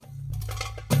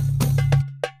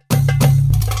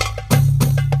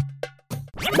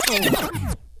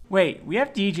Wait, we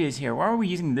have DJs here. Why are we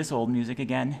using this old music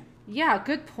again? Yeah,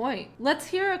 good point. Let's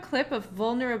hear a clip of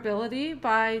Vulnerability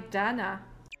by Dana.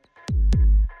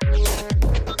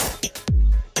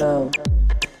 Go.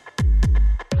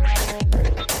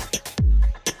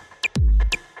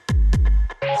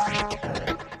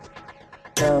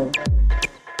 Go.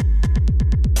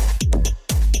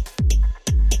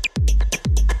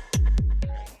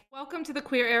 Welcome to the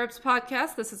Queer Arabs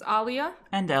podcast. This is Alia.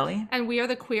 And Ellie. And we are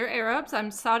the Queer Arabs.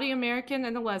 I'm Saudi American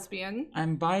and a lesbian.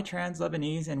 I'm bi, trans,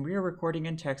 Lebanese, and we are recording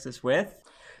in Texas with...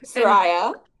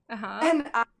 Soraya. And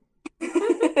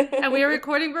and we are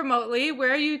recording remotely.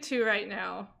 Where are you two right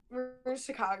now? We're in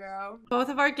Chicago. Both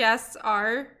of our guests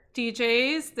are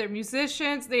DJs. They're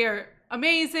musicians. They are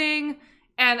amazing.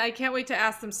 And I can't wait to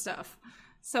ask them stuff.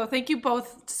 So thank you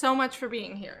both so much for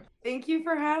being here. Thank you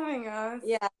for having us.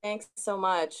 Yeah, thanks so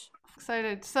much.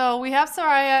 Excited. So we have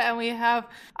Soraya and we have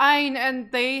Ayn,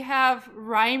 and they have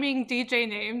rhyming DJ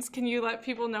names. Can you let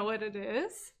people know what it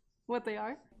is? What they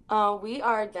are? We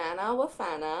are Dana with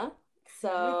FANA.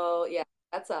 So, yeah,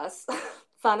 that's us.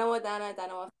 FANA with Dana,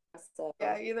 Dana with FANA. So.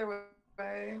 Yeah, either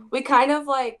way. We kind of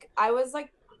I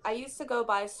used to go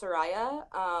by Soraya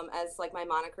as like my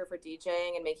moniker for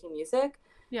DJing and making music.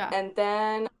 Yeah. And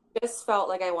then I just felt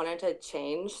like I wanted to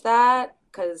change that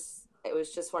because it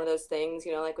was just one of those things,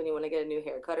 you know, like when you want to get a new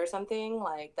haircut or something,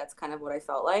 like that's kind of what I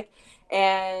felt like.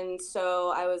 And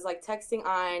so I was like texting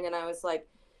Ayn and I was like,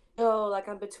 oh, like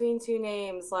I'm between two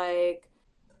names, like,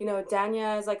 you know,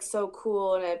 Danya is like so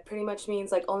cool and it pretty much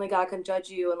means like only God can judge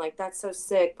you and like that's so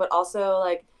sick, but also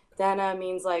like Dana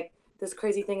means like this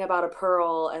crazy thing about a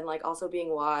pearl and like also being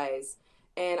wise.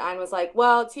 And Ayn was like,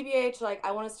 well, TBH, like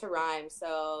I want us to rhyme,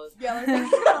 so yeah,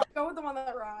 go with the one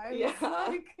that rhymes.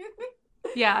 Yeah.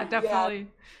 Yeah, definitely. Yeah.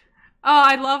 Oh,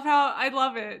 I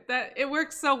love it. That it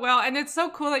works so well. And it's so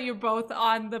cool that you're both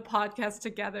on the podcast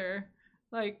together.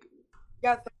 Like,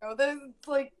 yeah, so it's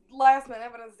like last minute,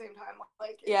 but at the same time,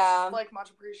 like, it's like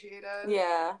much appreciated.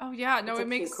 Yeah. Oh, yeah. No, it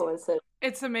makes coincidence.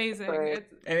 It's amazing. Right.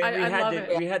 I love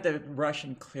it. We had to rush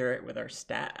and clear it with our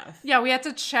staff. Yeah, we had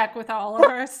to check with all of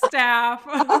our staff.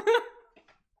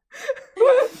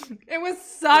 It was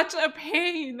such a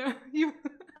pain.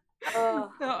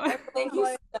 Thank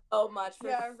you so much for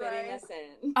fitting us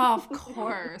in. Of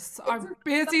course. Our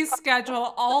busy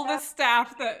schedule, all the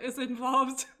staff that is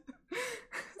involved.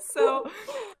 So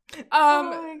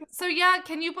yeah,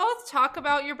 can you both talk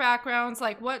about your backgrounds?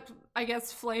 Like what, I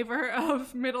guess, flavor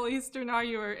of Middle Eastern are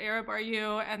you or Arab are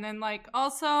you? And then like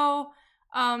also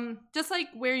just like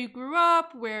where you grew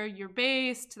up, where you're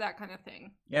based, that kind of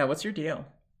thing. Yeah, what's your deal?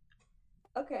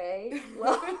 Okay.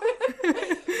 Well,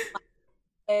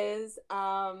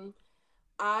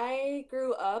 I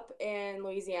grew up in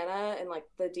Louisiana in like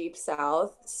the deep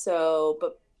South, so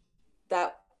but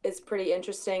that is pretty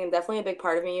interesting and definitely a big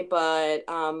part of me. But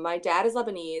my dad is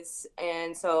Lebanese,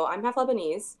 and so I'm half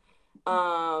Lebanese,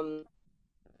 and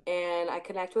I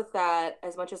connect with that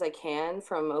as much as I can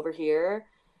from over here.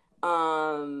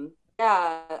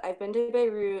 Yeah, I've been to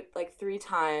Beirut like 3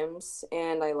 times,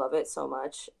 and I love it so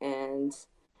much. And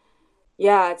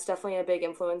yeah, it's definitely a big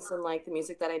influence in like the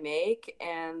music that I make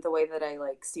and the way that I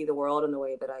like see the world and the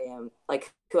way that I am,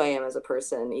 like who I am as a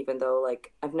person, even though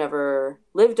like I've never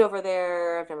lived over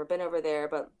there, I've never been over there,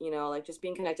 but you know, like just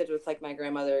being connected with like my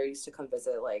grandmother used to come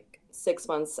visit like 6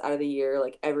 months out of the year,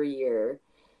 like every year.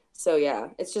 So yeah,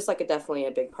 it's just like definitely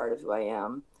a big part of who I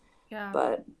am. Yeah.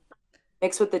 But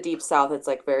mixed with the deep South, it's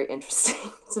like very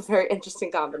interesting. It's a very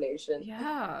interesting combination.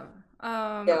 Yeah.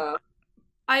 Yeah.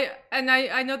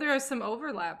 I know there are some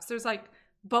overlaps. There's like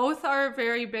both are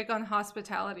very big on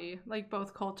hospitality, like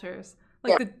both cultures,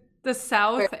 like the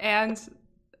South and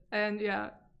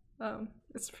yeah,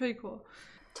 it's pretty cool.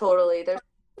 Totally. There's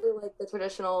like the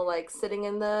traditional like sitting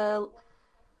in the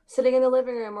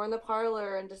living room or in the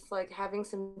parlor and just like having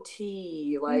some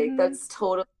tea, like that's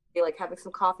totally like having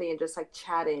some coffee and just like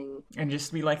chatting and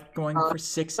just be like going for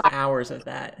 6 hours of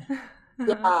that.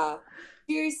 Yeah.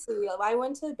 Seriously, I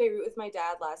went to Beirut with my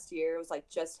dad last year. It was like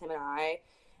just him and I.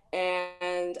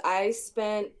 And I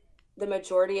spent the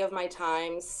majority of my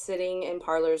time sitting in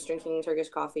parlors, drinking Turkish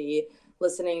coffee,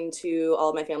 listening to all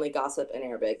of my family gossip in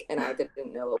Arabic. And I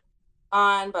didn't know what was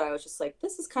on, but I was just like,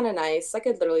 this is kind of nice. I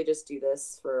could literally just do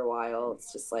this for a while.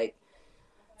 It's just like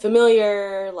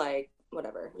familiar, like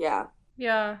whatever. Yeah.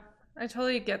 Yeah, I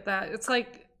totally get that. It's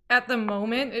like at the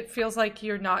moment, it feels like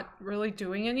you're not really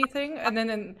doing anything. And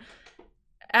then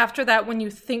after that, when you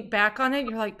think back on it,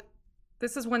 you're like,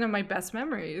 this is one of my best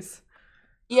memories.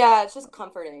 Yeah, it's just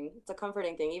comforting. It's a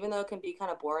comforting thing. Even though it can be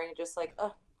kind of boring, just like,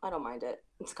 I don't mind it.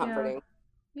 It's comforting.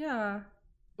 Yeah.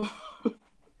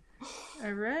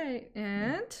 All right,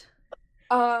 and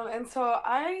so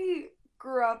I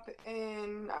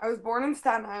was born in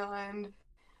Staten Island.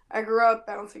 I grew up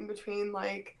bouncing between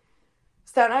like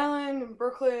Staten Island and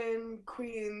Brooklyn,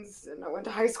 Queens, and I went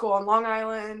to high school on Long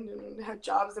Island and had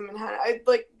jobs in Manhattan. I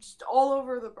like just all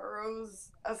over the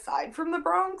boroughs aside from the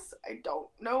Bronx. I don't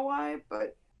know why,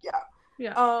 but yeah.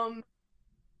 yeah.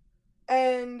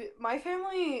 And my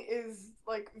family is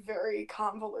like very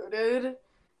convoluted.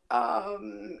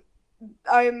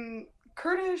 I'm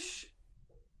Kurdish,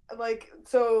 like,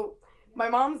 so my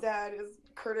mom's dad is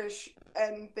Kurdish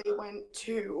and they went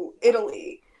to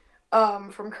Italy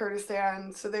from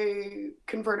Kurdistan, so they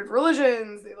converted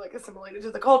religions, they like assimilated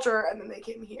to the culture, and then they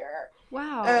came here.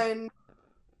 Wow. And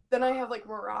then I have like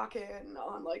Moroccan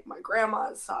on like my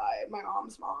grandma's side, my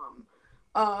mom's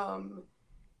mom.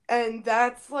 And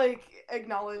that's like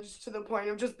acknowledged to the point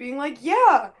of just being like,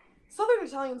 yeah, Southern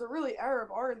Italians are really Arab,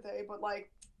 aren't they? But like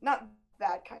not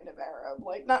that kind of Arab,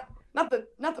 like not the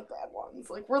bad ones.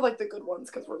 Like we're like the good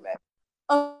ones because we're mixed.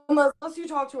 Unless you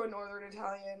talk to a Northern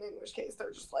Italian, in which case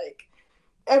they're just like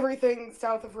everything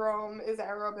south of Rome is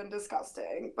Arab and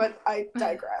disgusting. But I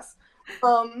digress.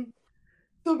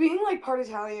 So being like part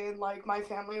Italian, like my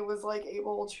family was like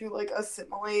able to like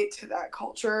assimilate to that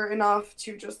culture enough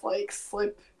to just like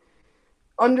slip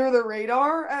under the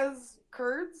radar as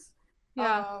Kurds.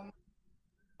 Yeah.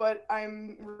 But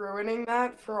I'm ruining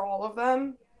that for all of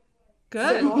them.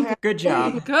 Good. Good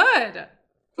job. Good.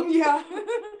 Yeah.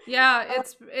 Yeah,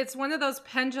 it's one of those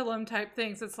pendulum type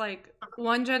things. It's like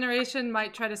one generation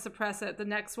might try to suppress it. The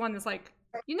next one is like,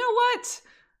 you know what?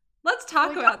 Let's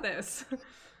talk about this.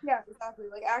 Yeah, exactly.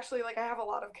 Like actually, like I have a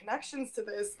lot of connections to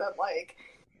this that like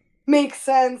make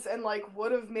sense and like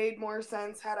would have made more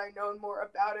sense had I known more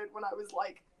about it when I was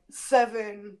like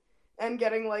 7 and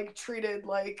getting like treated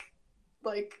like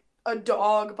a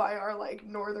dog by our like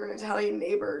Northern Italian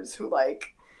neighbors who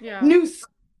like knew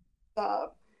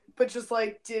stuff but just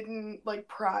like didn't like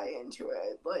pry into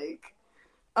it, like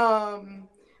so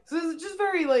this is just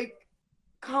very like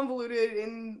convoluted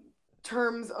in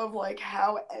terms of like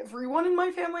how everyone in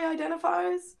my family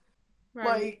identifies.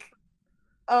 Like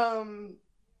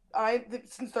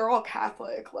since they're all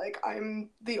Catholic, like I'm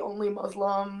the only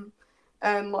Muslim,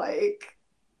 and like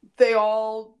they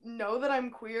all know that I'm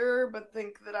queer but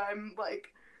think that I'm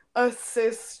like a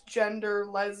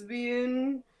cisgender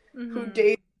lesbian who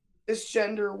dates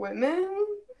cisgender women.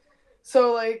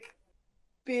 So like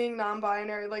being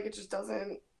non-binary, like it just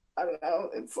doesn't, I don't know,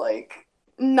 it's like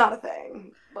not a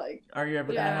thing. Like, are you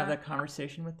ever gonna have that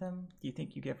conversation with them? Do you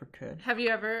think you ever could? Have you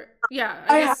ever? Yeah,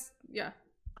 I guess. Yeah,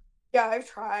 I've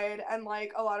tried, and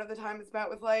like a lot of the time it's met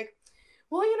with like,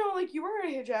 well, you know, like you wear a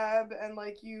hijab and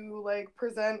like you like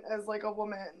present as like a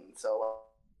woman, so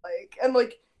like, and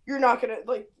like you're not gonna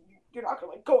like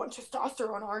go on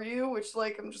testosterone, are you? Which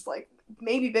like I'm just like,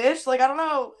 maybe, bitch, like I don't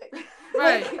know.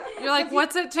 Right. You're like,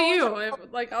 what's it to you?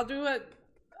 Like I'll do what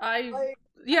I like,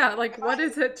 yeah, like what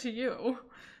is it to you?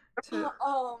 Yeah.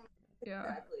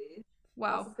 Exactly.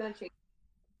 Wow. This is gonna change.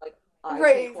 Like,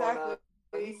 right, exactly.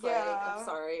 Yeah. Like, I'm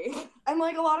sorry. And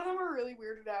like a lot of them are really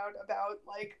weirded out about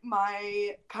like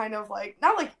my kind of like,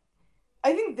 not like,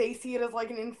 I think they see it as like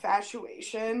an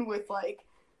infatuation with like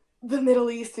the Middle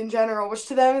East in general, which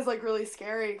to them is like really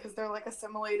scary because they're like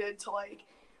assimilated to like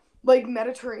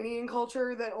Mediterranean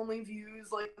culture that only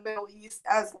views like the Middle East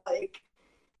as like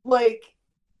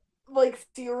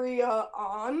Syria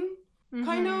on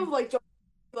kind of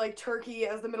like Turkey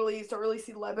as the Middle East, don't really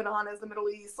see Lebanon as the Middle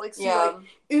East, like see like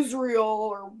Israel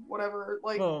or whatever.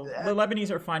 Like, well, the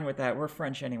Lebanese are fine with that. We're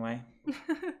French anyway.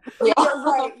 Yeah,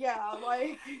 right. Yeah,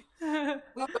 like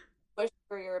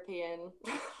we're European.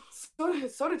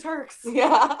 So do Turks.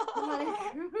 Yeah.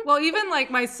 Well, even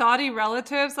like my Saudi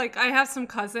relatives, like I have some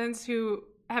cousins who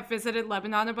have visited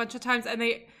Lebanon a bunch of times, and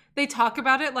they talk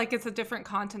about it like it's a different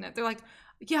continent. They're like,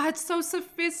 yeah, it's so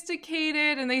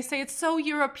sophisticated, and they say it's so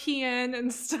European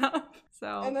and stuff.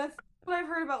 So, and that's what I've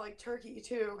heard about like Turkey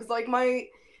too, because like my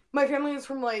family is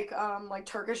from like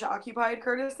Turkish occupied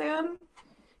Kurdistan,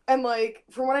 and like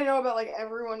from what I know about like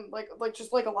everyone like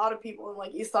just like a lot of people in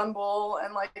like Istanbul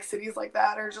and like cities like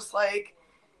that are just like,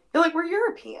 they're like, we're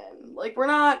European, like we're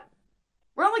not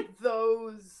like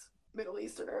those Middle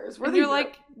Easterners. And you're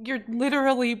like, you're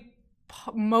literally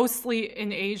mostly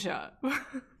in Asia.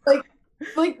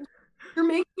 like you're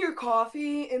making your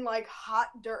coffee in like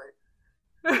hot dirt,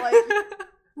 like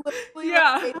literally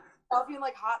like, coffee in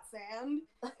like hot sand.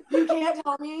 You can't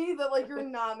tell me that like you're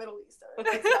not Middle Eastern.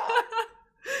 Like,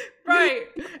 right.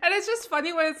 And it's just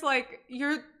funny when it's like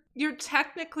you're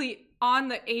technically on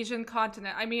the Asian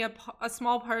continent. I mean, a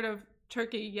small part of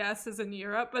Turkey, yes, is in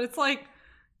Europe, but it's like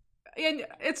And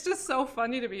it's just so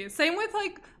funny to me. Same with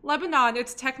like Lebanon.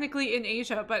 It's technically in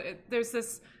Asia, but there's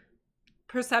this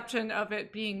perception of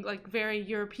it being like very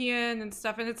European and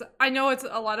stuff. And I know it's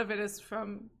a lot of it is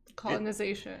from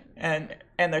colonization and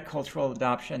the cultural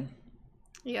adoption.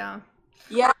 Yeah.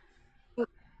 Yeah.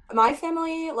 My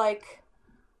family, like,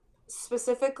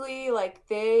 specifically, like,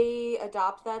 they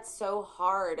adopt that so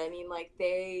hard. I mean, like,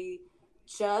 they,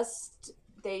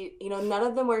 you know, none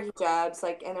of them wear hijabs,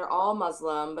 like, and they're all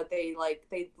Muslim, but they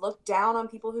look down on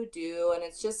people who do, and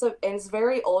it's just it's a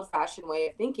very old-fashioned way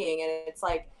of thinking, and it's,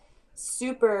 like,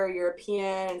 super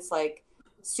European, it's, like,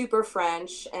 super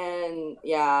French, and,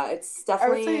 yeah, it's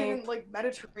definitely... I would say even, like,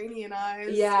 Mediterraneanized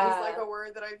is, like, a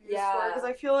word that I've used for it, because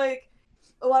I feel like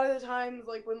a lot of the times,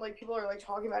 like, when, like, people are, like,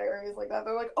 talking about areas like that,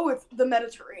 they're like, oh, it's the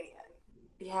Mediterranean.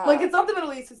 Yeah. Like, it's not the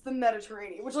Middle East, it's the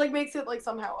Mediterranean, which, like, makes it, like,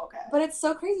 somehow okay. But it's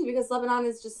so crazy because Lebanon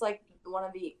is just, like, one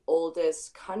of the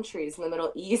oldest countries in the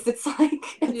Middle East. It's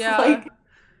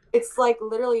like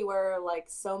literally where, like,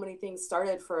 so many things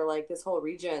started for, like, this whole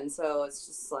region. So it's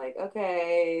just like,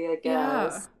 okay, I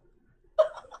guess.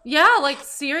 Yeah, like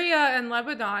Syria and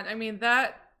Lebanon. I mean,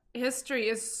 that history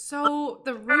is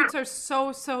the roots are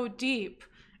so deep.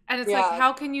 And it's like,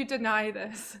 how can you deny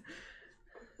this?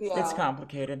 Yeah. It's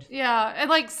complicated. Yeah. And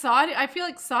like I feel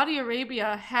like Saudi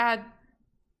Arabia had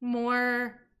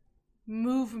more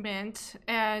movement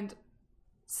and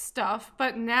stuff,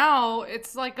 but now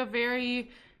it's like a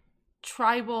very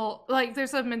tribal, like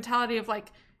there's a mentality of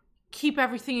like, keep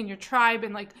everything in your tribe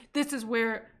and like, this is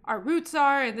where our roots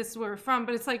are and this is where we're from.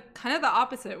 But it's like kind of the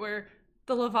opposite, where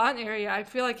the Levant area, I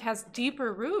feel like, has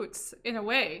deeper roots in a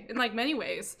way, in like many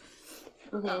ways.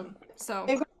 Mm-hmm. So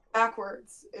it goes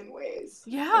backwards in ways.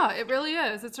 Yeah, it really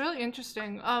is. It's really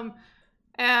interesting.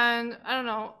 And I don't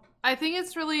know, I think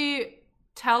it's really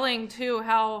telling too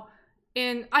how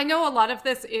I know a lot of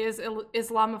this is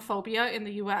Islamophobia in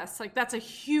the US. Like that's a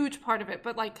huge part of it,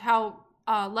 but like how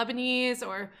Lebanese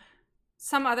or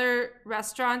some other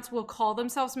restaurants will call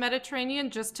themselves Mediterranean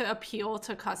just to appeal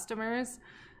to customers,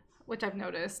 which I've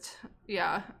noticed.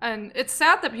 Yeah. And it's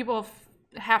sad that people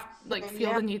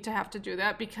feel the need to have to do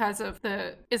that because of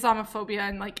the Islamophobia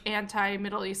and like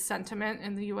anti-Middle East sentiment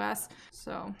in the US.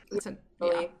 So it's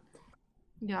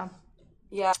yeah.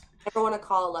 I never want to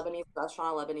call a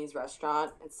Lebanese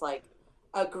restaurant. It's like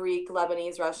a Greek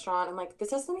Lebanese restaurant. I'm like, this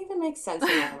doesn't even make sense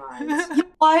in my mind.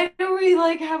 Why do we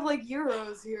like have like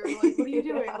euros here? Like, what are you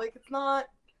doing? Like, it's not.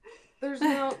 There's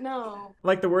no.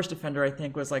 Like the worst offender, I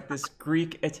think, was like this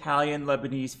Greek, Italian,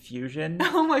 Lebanese fusion.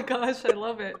 Oh my gosh, I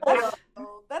love it.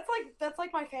 That's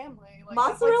like my family. Like,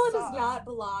 mozzarella does not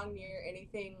belong near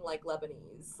anything like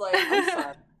Lebanese. Like, I'm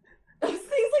sorry. Those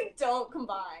things like don't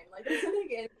combine. Like, it's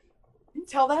like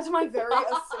tell that to my very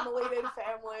assimilated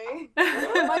family.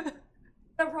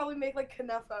 I'd probably make like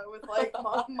kanafa with like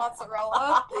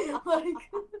mozzarella. Like,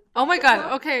 oh my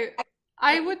god. Okay,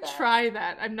 I would try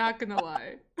that. I'm not gonna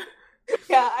lie.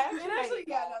 Yeah, that actually.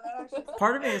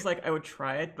 Part of me is like, I would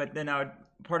try it, but then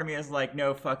part of me is like,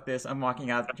 no, fuck this. I'm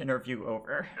walking out the interview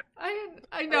over.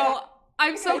 I know.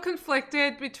 I'm so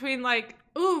conflicted between like,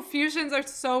 ooh, fusions are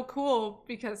so cool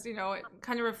because, you know, it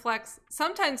kind of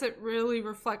sometimes it really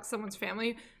reflects someone's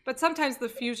family, but sometimes the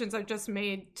fusions are just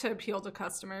made to appeal to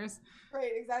customers.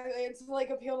 Right, exactly. It's to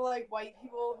like appeal to like white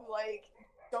people who like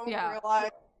don't realize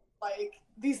like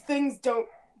these things don't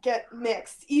get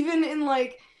mixed. Even in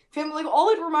like family, like all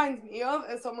it reminds me of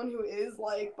as someone who is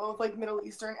like both like Middle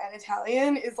Eastern and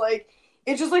Italian is like,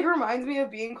 it just like reminds me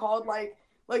of being called like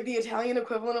the Italian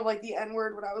equivalent of like the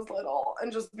N-word when I was little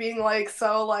and just being like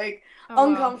so like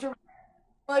uncomfortable.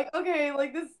 Wow. Like, okay,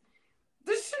 like this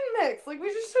shouldn't mix. Like we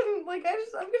just shouldn't, like I'm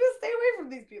gonna stay away from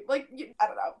these people. Like I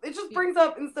don't know. It just brings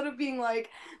up, instead of being like,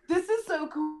 this is so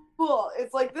cool,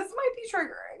 it's like this might be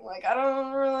triggering. Like I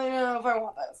don't really know if I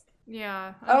want this.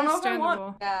 Yeah. I don't know if I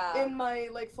want in my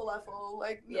like falafel.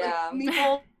 Like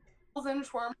meatballs and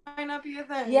shawarma might not be a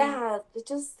thing. Yeah,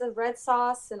 just the red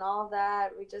sauce and all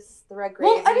that. The red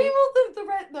gravy. Well, I mean,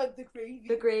 the gravy.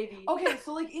 The gravy. Okay,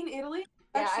 so like in Italy,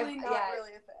 actually not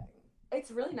really a thing. It's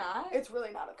really not? It's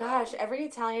really not a thing. Gosh, every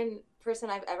Italian person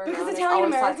I've ever known Italian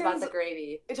always talks about the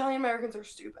gravy. Italian Americans are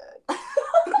stupid.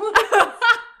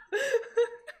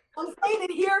 I'm saying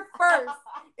it here first.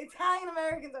 Italian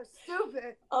Americans are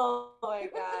stupid. Oh my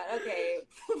god. Okay.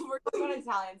 We're talking about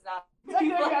Italians now.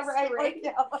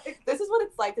 This is what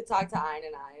it's like to talk to Ayn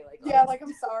and I. Like, yeah, like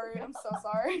I'm sorry. I'm so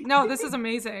sorry. No, this is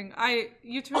amazing.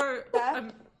 You two are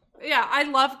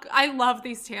I love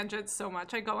these tangents so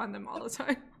much. I go on them all the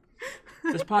time.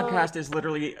 This podcast is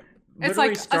literally it's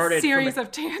like started a series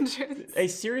of tangents. A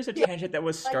series of tangents that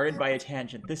was started by a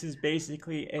tangent. This is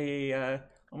basically a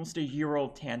almost a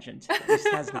year-old tangent that just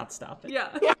has not stopped it. Yeah.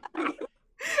 Yeah.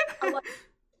 I'm like,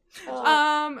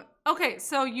 Okay,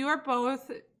 so you are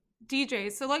both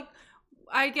DJs. So like,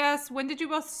 I guess when did you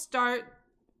both start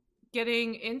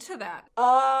getting into that?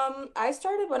 I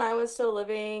started when I was still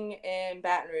living in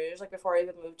Baton Rouge, like before I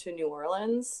even moved to New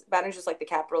Orleans. Baton Rouge is like the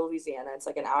capital of Louisiana. It's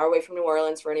like an hour away from New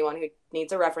Orleans for anyone who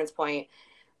needs a reference point.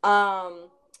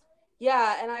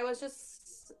 Yeah, and I was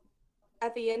just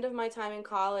at the end of my time in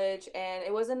college, and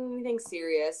it wasn't anything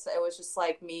serious. It was just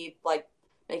like me like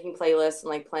making playlists and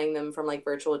like playing them from like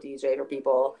virtual DJ for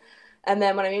people. And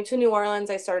then when I moved to New Orleans,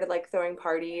 I started like throwing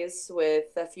parties with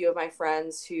a few of my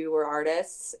friends who were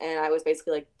artists, and I was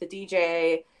basically like the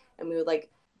DJ, and we would like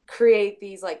create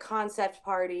these like concept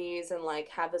parties and like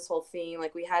have this whole theme.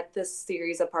 Like we had this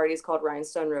series of parties called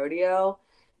Rhinestone Rodeo,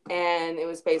 and it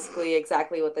was basically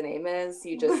exactly what the name is.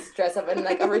 You just dress up in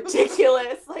like a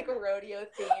ridiculous like rodeo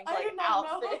themed like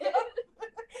outfit.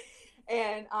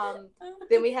 And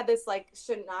then we had this like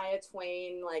Shania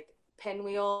Twain like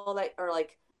pinwheel that, or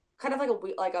like kind of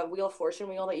like a Wheel of Fortune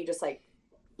wheel that you just like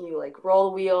you like roll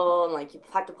a wheel and like you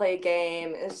have to play a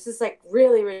game. It's just like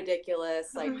really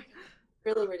ridiculous, like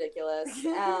really ridiculous.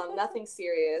 Nothing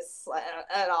serious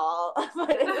at all,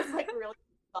 but it was like really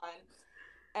fun.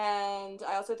 And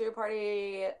I also threw a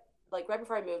party like right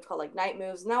before I moved called like Night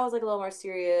Moves, and that was like a little more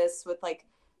serious with like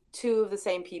two of the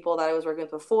same people that I was working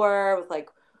with before, with like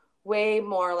way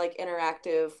more like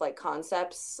interactive like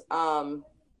concepts,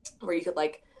 where you could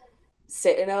like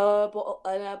sit in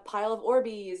a pile of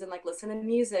Orbeez and like listen to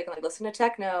music and like listen to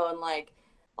techno and like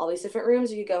all these different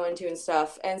rooms you could go into and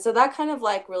stuff. And so that kind of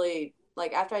like really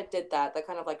like after I did that, that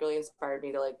kind of like really inspired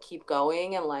me to like keep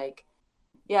going. And like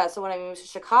yeah, so when I moved to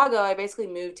Chicago, I basically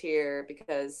moved here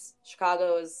because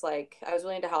Chicago is like, I was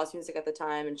really into house music at the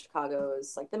time, and Chicago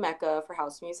is like the mecca for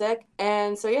house music.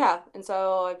 And so yeah, and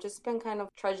so I've just been kind of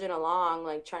trudging along,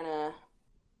 like trying to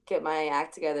get my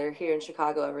act together here in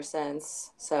Chicago ever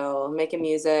since. So making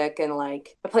music, and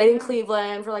like I played in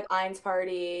Cleveland for like Ein's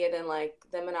party, and then like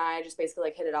them and I just basically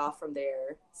like hit it off from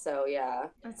there. So yeah.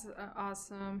 That's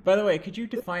awesome. By the way, could you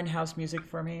define house music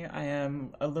for me? I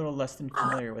am a little less than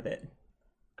familiar with it.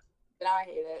 Now I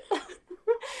hate it.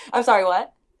 I'm sorry,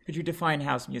 what? Could you define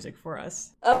house music for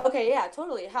us? Okay, yeah,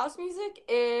 totally. House music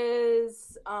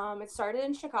is, it started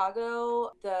in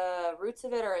Chicago. The roots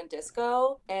of it are in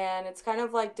disco, and it's kind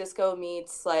of like disco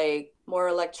meets like more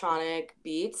electronic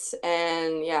beats.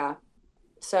 And yeah,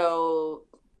 so,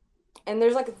 and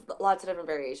there's like lots of different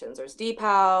variations. There's deep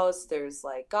house, there's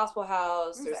like gospel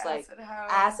house, there's like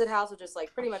acid house, which is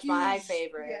like pretty much my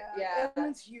favorite. Yeah. And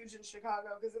it's huge in Chicago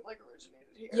because it like originated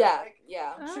here. Yeah, like,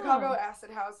 yeah. Chicago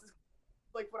acid house is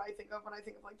like what I think of when I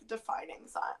think of like the defining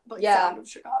sound, like Yeah. sound of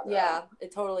Chicago. Yeah,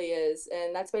 it totally is.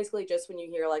 And that's basically just when you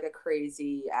hear like a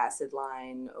crazy acid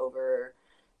line over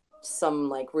some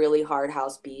like really hard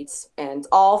house beats, and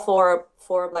all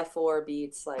 4x4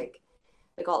 beats, like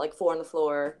they call it like 4 on the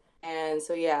floor. And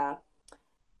so yeah,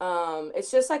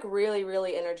 it's just like really,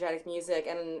 really energetic music.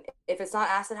 And if it's not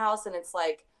acid house, then it's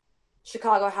like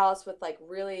Chicago house with like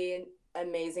really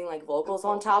amazing like vocals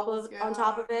on top of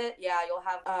it. Yeah, you'll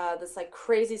have this like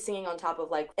crazy singing on top of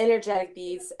like energetic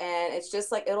beats, and it's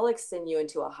just like it'll like send you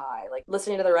into a high. Like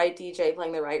listening to the right DJ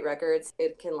playing the right records,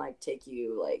 it can like take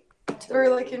you like to the very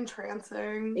moon. like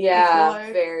entrancing. Yeah,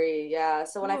 like. very. Yeah.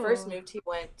 So when I first Ooh. moved, he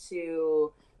went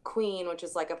to Queen, which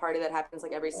is like a party that happens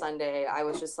like every Sunday. I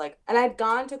was just like, and I'd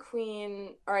gone to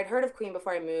Queen, or I'd heard of Queen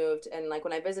before I moved, and like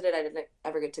when I visited, I didn't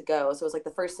ever get to go. So it was like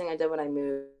the first thing I did when I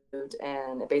moved,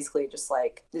 and it basically just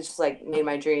like made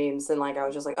my dreams. And like I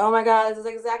was just like, oh my god, this is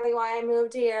exactly why I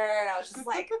moved here. And I was just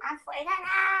like, I'm freaking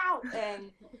out.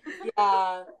 And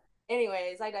yeah.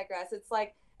 Anyways, I digress. It's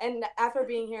like, and after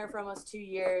being here for almost 2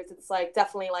 years, it's like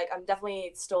definitely like I'm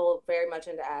definitely still very much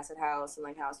into acid house and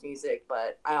like house music,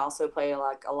 but I also play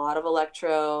like a lot of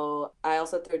electro. I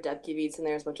also throw dubky beats in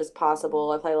there as much as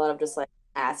possible. I play a lot of just like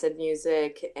acid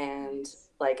music, and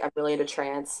like I'm really into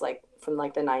trance, like from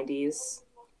like the 90s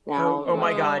now. Oh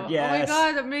my god, yes. Oh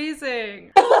my god,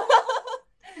 amazing.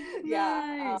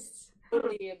 Yeah. Nice.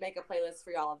 Totally make a playlist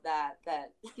for y'all of that.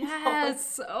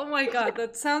 Yes. Oh my god,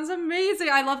 that sounds amazing.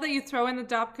 I love that you throw in the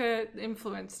Dabka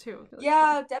influence too.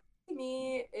 Yeah, definitely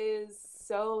me is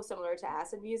so similar to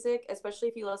acid music, especially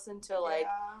if you listen to like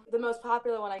the most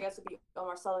popular one I guess would be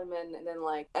Omar Suleiman, and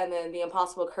then the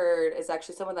Impossible Kurd is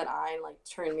actually someone that I like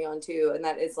turned me on to, and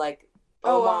that is like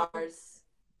Omar's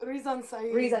Rizan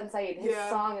Saeed. His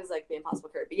song is like the Impossible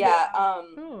Kurd. But yeah.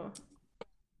 Cool.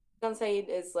 Rizan Saeed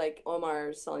is like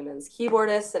Omar Suleiman's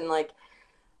keyboardist, and like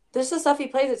there's just stuff he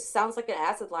plays, it sounds like an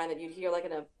acid line that you'd hear like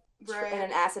in a in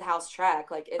an acid house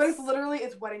track. Like, but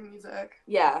it's wedding music.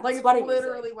 Yeah, like it's wedding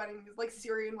literally music. wedding music, like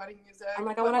Syrian wedding music. I'm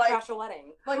like, I want to crash a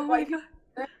wedding. Like, oh my god.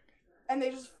 And they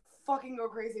just fucking go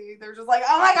crazy. They're just like,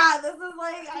 oh my god, this is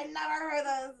like, I never heard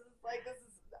this. Like, this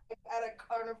is at a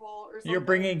carnival or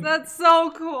something. That's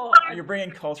so cool. You're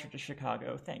bringing culture to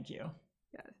Chicago. Thank you.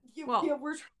 Well,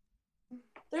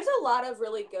 there's a lot of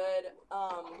really good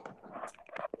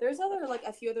there's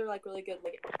a few other like really good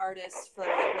like artists for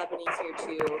like Lebanese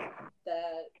here too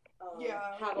that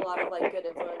have a lot of like good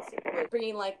influence with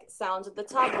bringing like sounds of the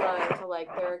tabla into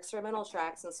like their experimental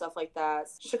tracks and stuff like that.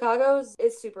 Chicago's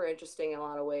is super interesting in a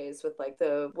lot of ways with like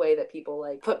the way that people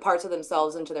like put parts of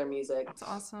themselves into their music. That's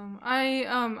awesome.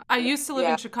 I used to live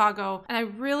in Chicago, and I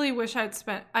really wish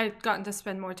I'd gotten to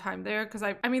spend more time there, because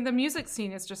I mean the music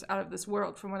scene is just out of this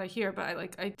world from what I hear, but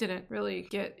I didn't really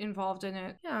get involved in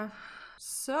it. Yeah.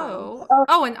 So,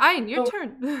 and Ayn, your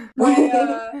turn.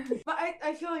 But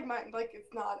I feel like mine, like,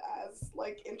 it's not as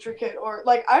like intricate, or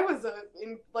like I was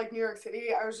in like New York City.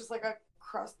 I was just like a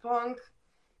crust punk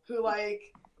who like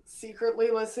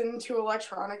secretly listened to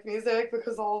electronic music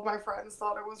because all of my friends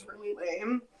thought it was really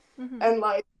lame, and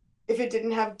like if it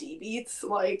didn't have D beats,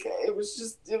 like it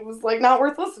was like not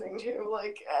worth listening to.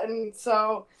 Like, and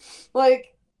so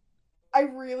like I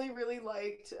really, really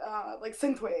liked like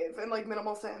synthwave and like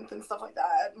minimal synth and stuff like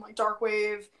that, and like dark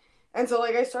wave. And so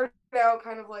like I started out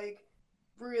kind of like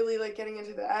really like getting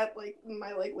into that like in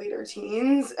my like later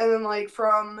teens, and then like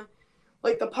from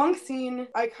like the punk scene,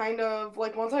 I kind of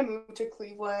like once I moved to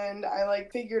Cleveland, I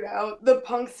like figured out the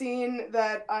punk scene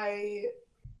that I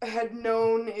had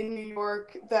known in New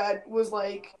York that was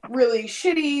like really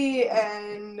shitty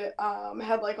and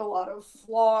had like a lot of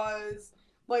flaws.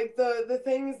 Like the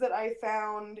things that I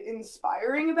found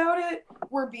inspiring about it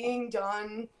were being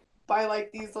done by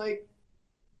like these like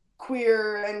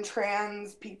queer and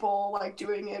trans people like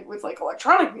doing it with like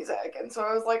electronic music. And so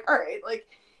I was like, all right, like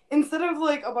instead of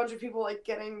like a bunch of people like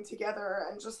getting together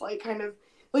and just like kind of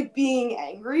like being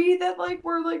angry that like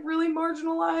we're like really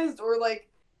marginalized, or like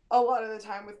a lot of the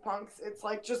time with punks it's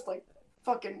like just like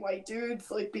fucking white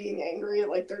dudes like being angry at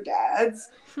like their dads,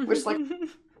 which like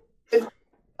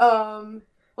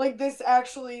like this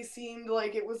actually seemed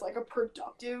like it was like a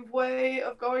productive way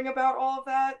of going about all of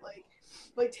that,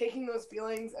 like taking those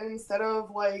feelings and instead of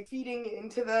like feeding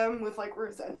into them with like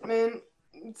resentment.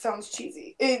 It sounds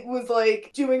cheesy. It was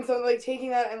like doing something, like taking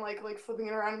that and like flipping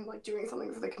it around and like doing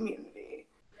something for the community.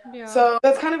 Yeah. So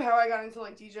that's kind of how I got into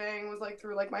like DJing, was like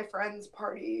through like my friend's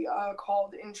party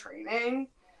called In Training,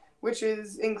 which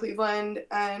is in Cleveland,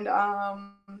 and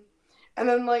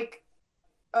then like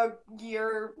a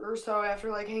year or so after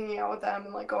like hanging out with them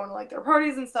and like going to like their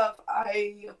parties and stuff,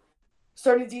 I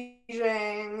started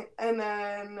DJing, and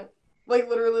then like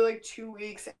literally like 2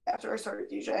 weeks after I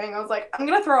started DJing, I was like, I'm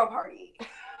gonna throw a party.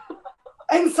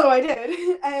 And so I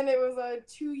did, and it was a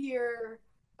 2-year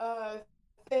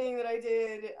thing that I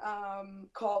did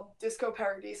called Disco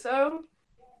Paradiso,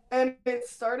 and it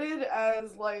started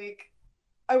as like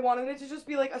I wanted it to just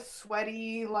be like a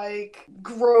sweaty, like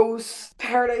gross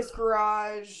Paradise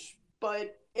Garage,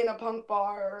 but in a punk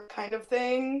bar kind of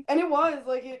thing. And it was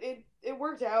like it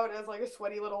worked out as like a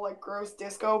sweaty little like gross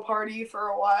disco party for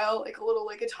a while, like a little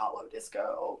like Italo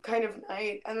disco kind of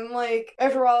night. And then like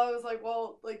after a while I was like,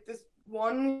 well, like this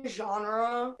one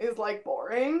genre is like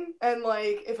boring, and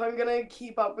like if I'm gonna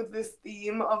keep up with this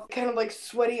theme of kind of like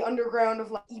sweaty underground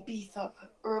of like Ibiza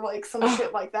or like some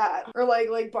shit like that, or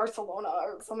like Barcelona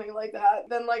or something like that,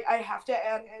 then like I have to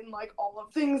add in like all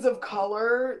of things of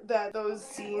color that those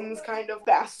scenes kind of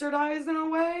bastardize in a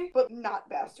way, but not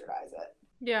bastardize it.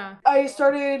 Yeah. I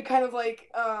started kind of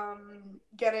like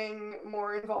getting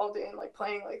more involved in like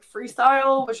playing like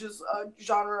freestyle, which is a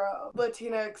genre of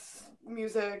Latinx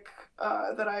music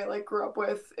that I like grew up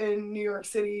with in New York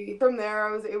City. From there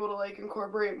I was able to like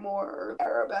incorporate more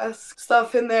arabesque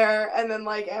stuff in there, and then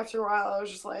like after a while I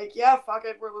was just like, yeah, fuck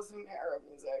it, we're listening to Arab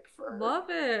music for love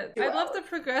it. I 2 love hours. the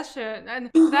progression and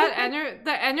that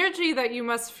the energy that you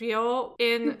must feel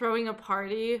in throwing a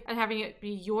party and having it be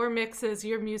your mixes,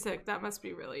 your music. That must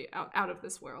be really out of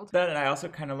this world. That, and I also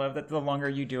kind of love that the longer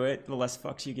you do it, the less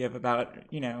fucks you give about,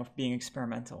 being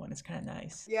experimental, and it's kind of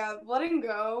nice. Yeah, letting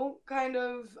go kind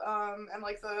of and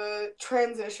like the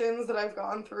transitions that I've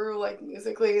gone through like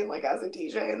musically and like as a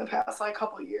DJ in the past like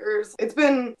couple years, it's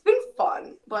been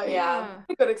fun. Like, yeah,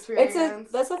 a good experience.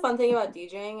 That's the fun thing about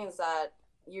DJing, is that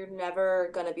you're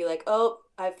never gonna be like, oh,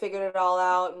 I figured it all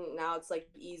out and now it's like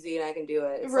easy and I can do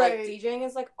it. It's right. Like DJing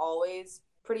is like always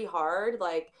pretty hard.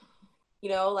 Like you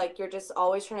know, like you're just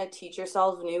always trying to teach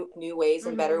yourself new ways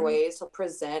and better ways to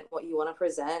present what you want to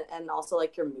present, and also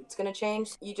like your mood's gonna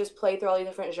change. You just play through all these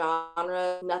different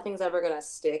genres, nothing's ever gonna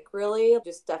stick really.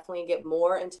 Just definitely get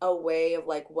more into a way of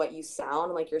like what you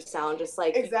sound, like your sound just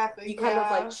like exactly you kind of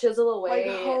like chisel away,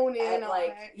 like hone in at,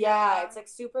 like on it. yeah, it's like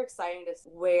super exciting to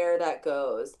where that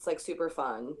goes. It's like super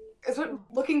fun. It's what,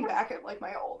 looking back at like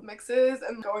my old mixes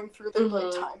and going through the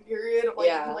like time period of like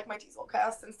even like my diesel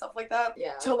cast and stuff like that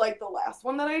to like the last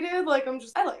one that I did, like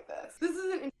I like this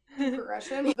is an interesting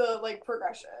progression, the like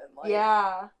progression, like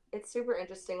yeah, it's super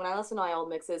interesting. When I listen to my old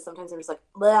mixes, sometimes I'm just like,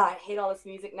 I hate all this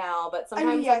music now, but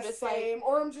sometimes I'm just same. like,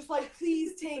 or I'm just like,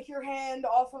 please take your hand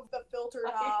off of the filter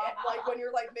knob, like when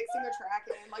you're like mixing a track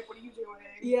in, like what are you doing?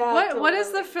 Yeah, what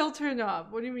is the filter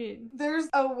knob? What do you mean? There's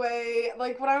a way,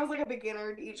 like when I was like a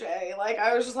beginner DJ, like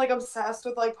I was just like obsessed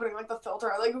with like putting like the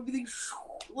filter, like it would be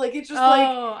like it's just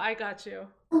I got you.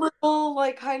 Little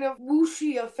like kind of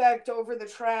whooshy effect over the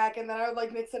track, and then I would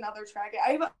like mix another track.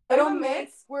 I have a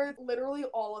mix where literally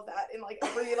all of that in like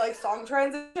every like song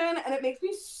transition, and it makes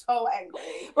me so angry.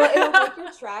 Well, it'll make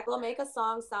your track, it'll make a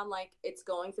song sound like it's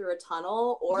going through a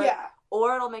tunnel, or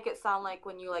it'll make it sound like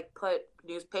when you like put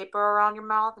newspaper around your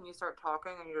mouth and you start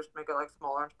talking and you just make it like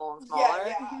smaller and smaller and smaller.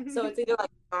 Yeah. So it's either like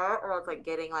or it's like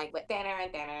getting like banner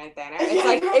and banner and banner.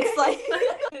 It's like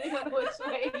which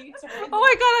way you turn. Oh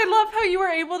my god, I love how you were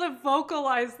able to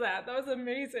vocalize that. That was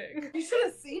amazing. You should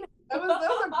have seen it. That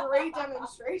was a great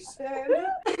demonstration.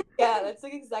 Yeah, that's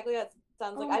like exactly what it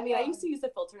sounds like. I mean, I used to use the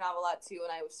filter knob a lot too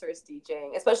when I was first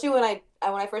DJing, especially when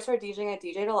I first started DJing. I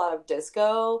DJed a lot of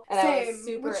disco, and I was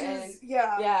super and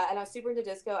I was super into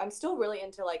disco. I'm still really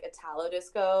into like Italo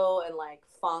disco and like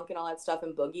funk and all that stuff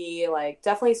and boogie. Like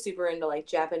definitely super into like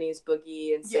Japanese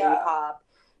boogie and city pop.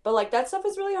 But like that stuff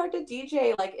is really hard to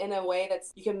DJ like in a way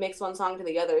that's you can mix one song to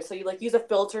the other. So you like use a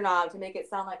filter knob to make it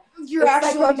sound like you're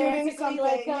actually doing something.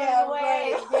 Like,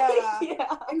 Right.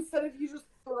 Yeah. Instead of you just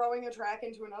throwing a track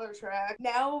into another track.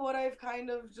 Now what I've kind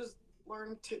of just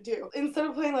learned to do, instead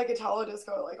of playing like Italo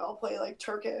disco, like I'll play like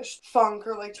Turkish funk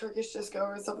or like Turkish disco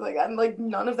or something like that, and like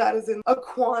none of that is in a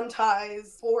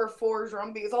quantized 4/4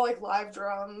 drum beat. It's all like live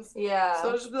drums. Yeah. So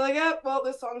I'll just be like, well,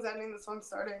 this song's ending, this song's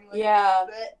starting. Like,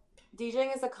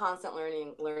 DJing is a constant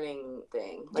learning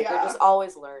thing. Like you're just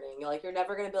always learning. You're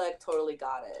never gonna be like totally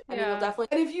got it. I mean, you'll definitely.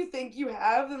 And if you think you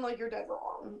have, then like you're dead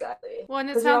wrong. Exactly. Well, and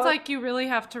it sounds like you really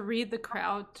have to read the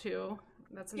crowd too.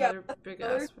 That's another big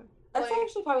aspect. That's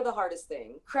actually probably the hardest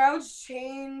thing. Crowds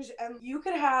change, and you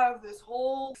could have this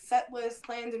whole set list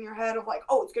planned in your head of like,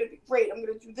 oh, it's gonna be great. I'm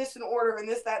gonna do this in order and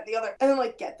this, that, and the other, and then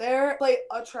like get there, play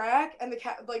a track, and the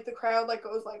crowd like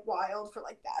goes like wild for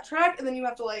like that track, and then you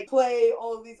have to like play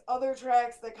all of these other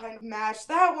tracks that kind of match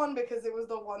that one because it was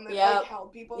the one that like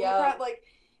held people in the crowd. Like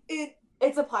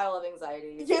it's a pile of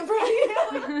anxiety. Yeah,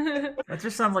 right. That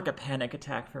just sounds like a panic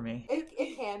attack for me.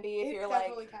 It can be if you're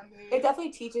definitely like. Can be. It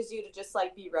definitely teaches you to just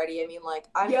like be ready. I mean, like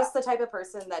I'm just the type of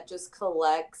person that just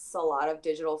collects a lot of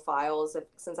digital files.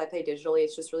 Since I play digitally,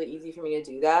 it's just really easy for me to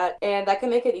do that, and that can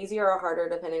make it easier or harder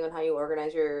depending on how you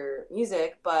organize your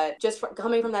music. But just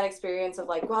coming from that experience of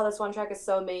like, wow, this one track is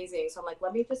so amazing. So I'm like,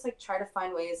 let me just like try to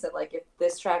find ways that like if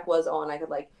this track was on, I could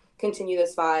like continue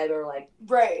this vibe or like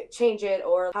change it,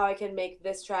 or how I can make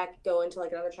this track go into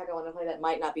like another track I want to play that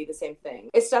might not be the same thing.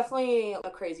 It's definitely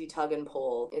a crazy tug and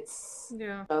pull. It's I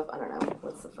don't know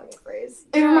what's the fucking phrase.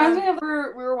 It reminds me of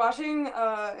we were watching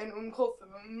an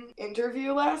Kulthum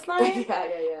interview last night.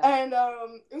 And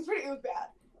it was bad.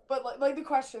 But like the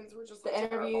questions were just the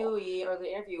interviewee or the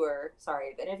interviewer.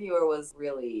 Sorry, the interviewer was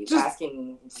really just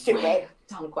asking stupid,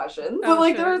 dumb questions. But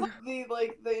like there was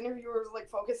the interviewer was like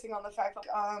focusing on the fact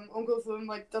that Uncle Floom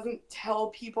like doesn't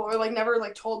tell people or like never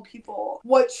like told people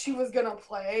what she was gonna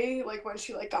play like when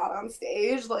she like got on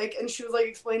stage, like, and she was like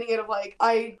explaining it of like,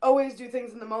 I always do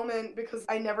things in the moment because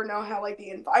I never know how like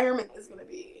the environment is gonna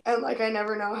be, and like I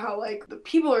never know how like the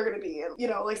people are gonna be, and you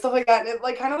know, like stuff like that. And it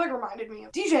like kind of like reminded me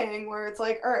of DJing, where it's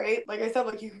like, all right, like I said,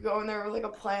 like you could go in there with like a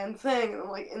planned thing, and then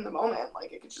like in the moment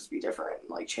like it could just be different and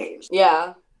like change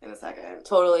in a second.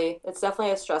 Totally. It's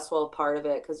definitely a stressful part of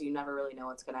it because you never really know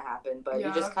what's gonna happen, but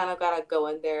you just kind of gotta go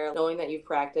in there knowing that you've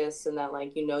practiced and that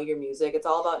like you know your music. It's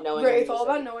all about knowing your music. It's all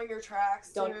about knowing your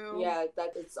tracks too.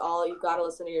 That it's all, you've got to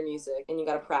listen to your music and you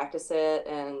got to practice it,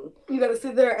 and you got to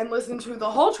sit there and listen to the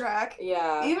whole track.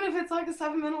 Even if it's like a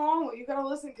 7-minute long one, you got to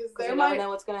listen because there might know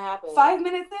what's gonna happen. 5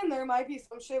 minutes in, there might be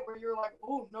some shit where you're like,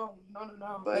 oh no.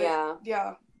 But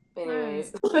yeah.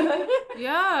 Anyways.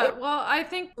 Yeah, well, I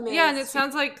think, I mean, yeah, and it it's-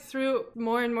 sounds like through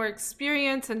more and more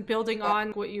experience and building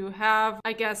on what you have,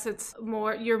 I guess it's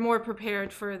more, you're more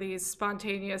prepared for these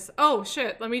spontaneous, oh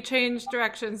shit, let me change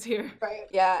directions here. Right.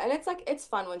 Yeah, and it's like it's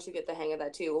fun once you get the hang of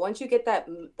that too. Once you get that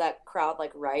crowd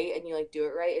like right and you like do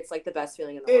it right, it's like the best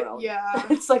feeling in the world. Yeah.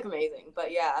 It's like amazing.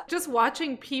 But yeah. Just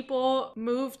watching people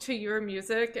move to your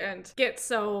music and get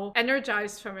so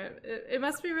energized from it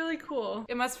must be really cool.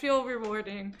 It must feel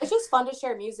rewarding. It's just fun to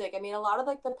share music. I mean, a lot of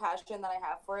like the passion that I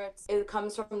have for it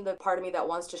comes from the part of me that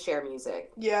wants to share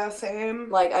music. Yeah, same.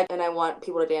 Like, I want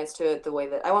people to dance to it the way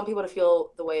that I want people to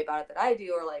feel the way about it that I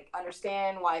do, or like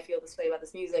understand why I feel this way about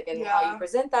this music, and how you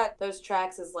present those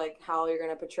tracks is like how you're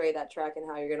gonna portray that track and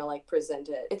how you're gonna like present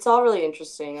it. It's all really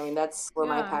interesting. I mean, that's where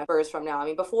my passion is from now. I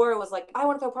mean, before it was like I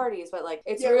want to throw parties, but like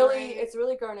it's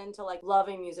really grown into like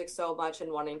loving music so much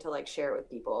and wanting to like share it with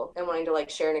people and wanting to like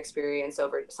share an experience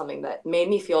over something that made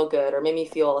me feel good or made me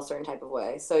feel a certain type of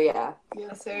way. So yeah.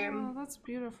 Yeah, same. Oh, that's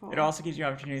beautiful. It also gives you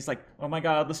opportunities like, oh my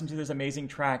god, listen to this amazing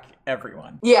track,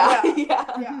 everyone. Yeah.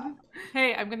 Yeah.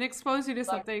 Hey, I'm gonna expose you to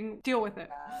something. Deal with it.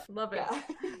 Love it.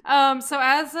 Yeah. So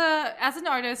as an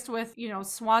artist with, you know,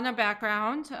 SWANA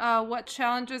background, what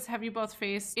challenges have you both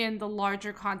faced in the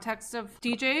larger context of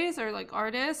DJs or like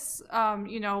artists?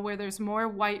 You know, where there's more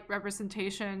white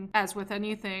representation, as with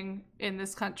anything in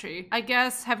this country. I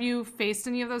guess, have you faced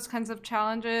any of those kinds of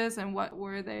challenges, and what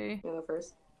were they? You go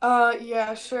first.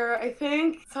 Yeah, sure. I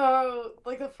think so.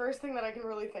 Like the first thing that I can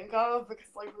really think of, because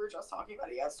like we were just talking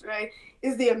about it yesterday,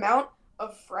 is the amount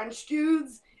of French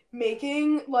dudes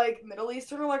making like Middle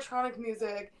Eastern electronic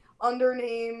music under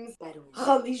names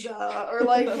Khadija, or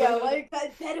like like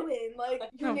that Bedouin, like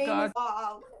your name is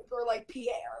Al, or like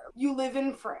Pierre. You live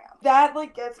in France. That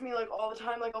like gets me like all the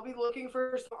time. Like I'll be looking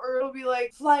for some, or it'll be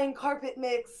like flying carpet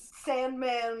mix,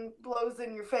 Sandman blows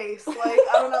in your face. Like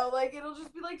I don't know. Like it'll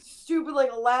just be like stupid,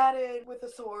 like Aladdin with a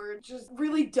sword, just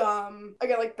really dumb.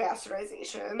 Again, like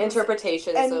bastardization,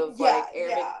 interpretations of like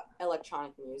Arabic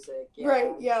electronic music. Yeah.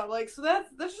 Right. Yeah. Like so that's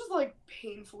just like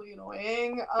painfully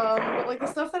annoying. But like the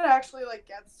stuff that actually like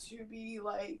gets to be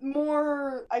like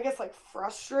more, I guess, like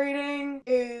frustrating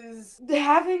is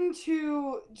having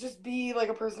to just be like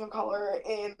a person of color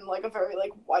in like a very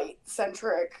like white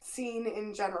centric scene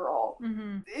in general.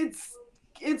 Mm-hmm.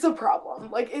 It's a problem.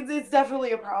 Like it's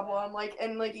definitely a problem. Like,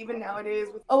 and like even nowadays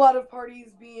with a lot of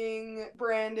parties being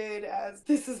branded as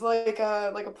this is like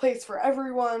a place for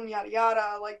everyone, yada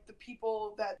yada, like the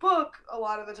people that book a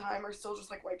lot of the time are still just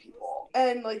like white people,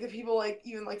 and like the people like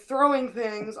even like throwing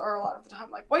things are a lot of the time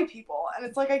like white people. And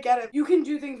it's like, I get it, you can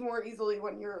do things more easily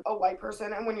when you're a white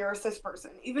person and when you're a cis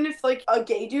person. Even if like a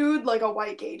gay dude, like a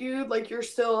white gay dude, like you're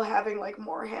still having like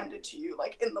more handed to you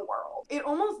like in the world. It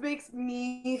almost makes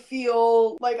me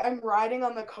feel like I'm riding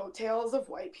on the coattails of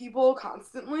white people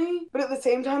constantly, but at the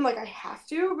same time, like I have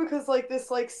to, because like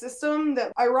this like system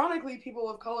that ironically people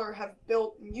of color have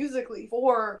built musically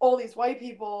for all these white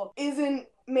people isn't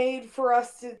made for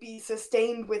us to be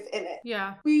sustained within it.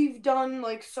 Yeah. We've done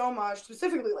like so much,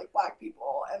 specifically like black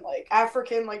people and like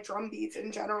African like drum beats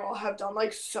in general have done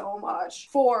like so much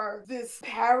for this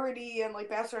parody and like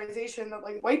bastardization that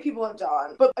like white people have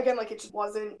done. But again, like it just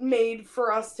wasn't made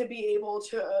for us to be able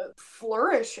to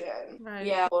flourish in. Right.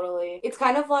 Yeah, totally. It's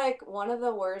kind of like one of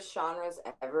the worst genres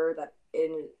ever that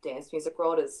in dance music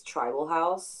world is tribal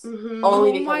house. Mm-hmm. Only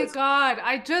Oh because my god,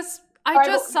 I just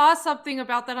saw something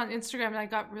about that on Instagram and I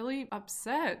got really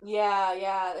upset. Yeah.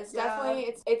 It's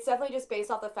definitely just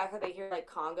based off the fact that they hear like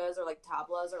congas or like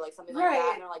tablas or like something like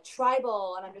that, and they're like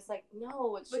tribal, and I'm just like,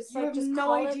 no, it's just like just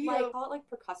call it like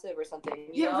percussive or something.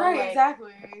 You know? Right, like,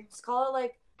 exactly. Just call it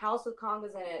like house with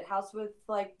congas in it, house with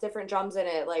like different drums in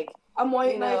it, like. I'm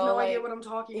white and I have no like, idea what I'm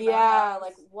talking about. Yeah,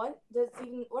 like what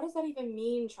does that even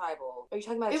mean, tribal? Are you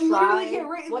talking about it tribe?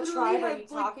 Right. What tribe are you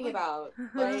talking about?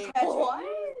 Like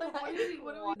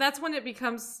what? That's when it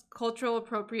becomes cultural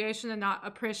appropriation and not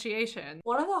appreciation.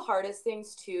 One of the hardest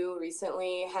things too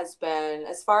recently has been,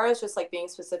 as far as just like being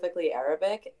specifically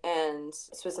Arabic and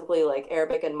specifically like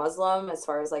Arabic and Muslim, as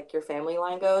far as like your family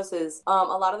line goes, is a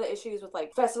lot of the issues with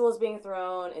like festivals being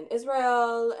thrown in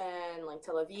Israel and like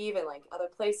Tel Aviv and like other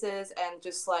places. And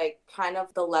just like kind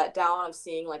of the letdown of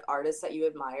seeing like artists that you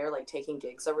admire like taking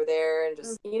gigs over there, and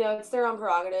just it's their own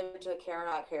prerogative to care or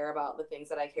not care about the things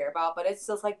that I care about, but it's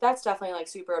just like that's definitely like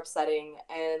super upsetting.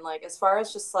 And like as far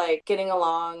as just like getting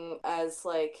along as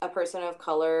like a person of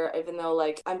color, even though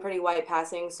like I'm pretty white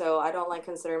passing, so I don't like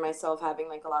consider myself having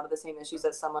like a lot of the same issues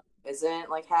that someone who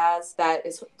isn't like has, that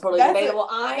is totally debatable.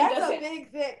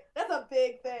 That's a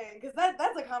big thing, because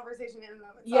that's a conversation in and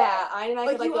of itself. Yeah, I could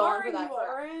like like you go are on for and that. you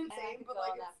aren't, I could but go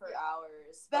like on that for yeah.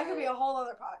 hours. That could be a whole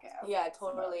other podcast. Yeah,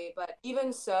 totally. But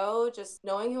even so, just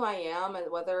knowing who I am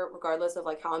and whether, regardless of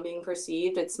like how I'm being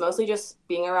perceived, it's mostly just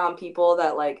being around people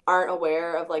that like aren't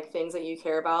aware of like things that you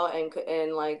care about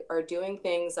and like are doing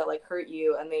things that like hurt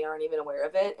you and they aren't even aware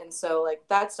of it. And so like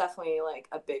that's definitely like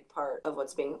a big part of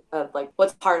what's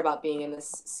hard about being in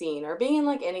this scene or being in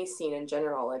like any scene in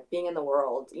general, like being in the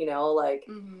world, you know, like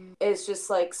it's just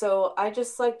like, so I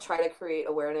just like try to create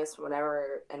awareness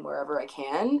whenever and wherever I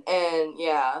can. And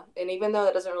yeah, and even though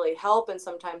that doesn't really help and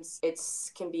sometimes it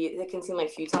can seem like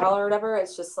futile or whatever,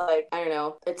 it's just like, I don't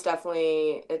know, it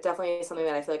definitely is something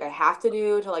that I feel like I have to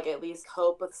do to like at least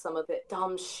cope with some of the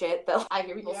dumb shit that I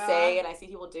hear people say and I see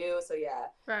people do. So yeah,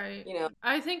 right, you know,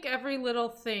 I think every little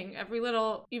thing,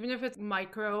 even if it's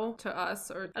micro to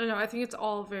us, or I don't know, I think it's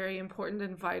all very important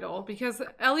and vital because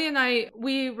Ellie and I,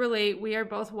 we relate. We are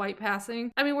both white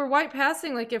passing. I mean, we're white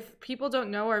passing. Like if people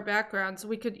don't know our backgrounds,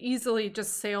 we could easily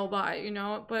just sail by, you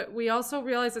know, but we also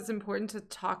realize it's important to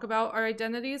talk about our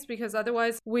identities because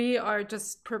otherwise we are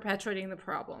just perpetuating the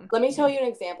problem. Let me tell you an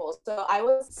example. So I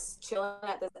was chilling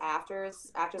at this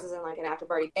afters is in like an after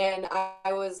party, and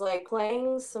I was like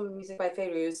playing some music by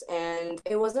Fairuz, and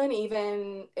it was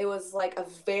like a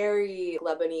very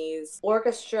Lebanese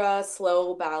orchestra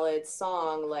slow ballad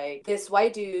song. Like this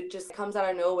white dude just comes out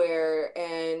of nowhere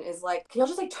and is like, can y'all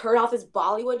just like turn off this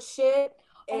Bollywood shit?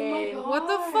 Oh my God. What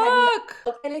the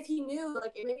fuck? And if he knew,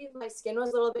 like, maybe if my skin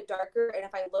was a little bit darker and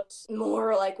if I looked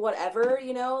more like whatever,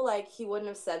 you know, like he wouldn't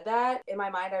have said that. In my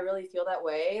mind, I really feel that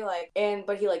way. Like,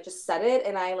 but he like just said it,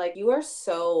 and I like, you are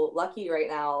so lucky right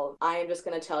now. I am just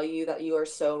gonna tell you that you are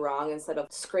so wrong instead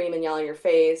of scream and yell in your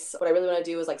face. What I really want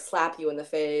to do is like slap you in the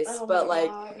face. But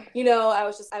like, you know, I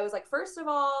was like, first of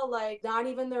all, like, not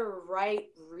even the right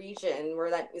region where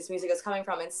this music is coming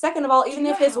from, and second of all, even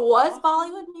if this was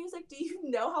Bollywood music, do you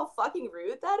know how fucking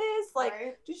rude that is?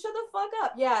 Like, just shut the fuck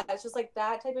up. Yeah, it's just like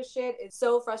that type of shit is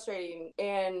so frustrating,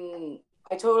 and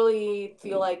I totally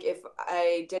feel like if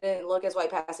I didn't look as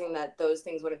white passing, that those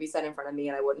things wouldn't be said in front of me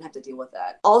and I wouldn't have to deal with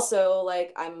that. Also,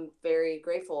 like, I'm very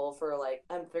grateful for, like,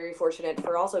 I'm very fortunate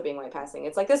for also being white passing.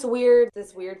 It's like this weird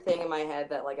thing in my head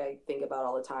that, like, I think about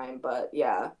all the time, but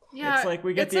yeah. Yeah, it's like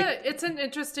it's an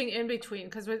interesting in-between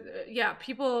because,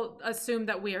 people assume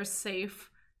that we are safe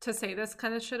to say this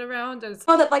kind of shit around.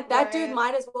 That dude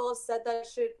might as well have said that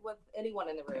shit with anyone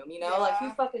in the room, you know? Like, who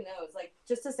fucking knows? Like,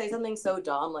 just to say something so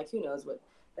dumb, like, who knows what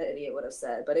that idiot would have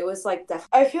said. But it was, like,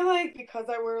 definitely... I feel like because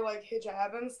I wear, like,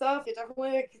 hijab and stuff, it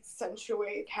definitely, like,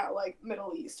 accentuate how, like,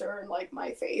 Middle Eastern, like,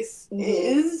 my face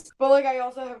is. But, like, I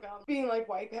also have gone being, like,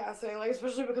 white passing, like,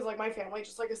 especially because, like, my family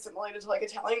just, like, assimilated to, like,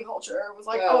 Italian culture. It was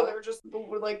like, oh, they're just,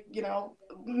 like, you know,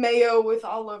 mayo with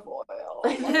olive oil.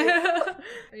 Like,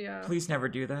 yeah. Please never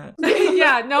do that.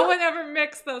 Yeah, no one ever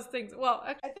mixed those things. Well,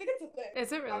 I think it's a thing.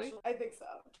 Is it really? Actually, I think so.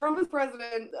 Trump is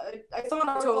president. I saw an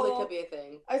article. Totally could be a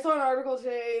thing. I saw an article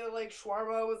today that, like,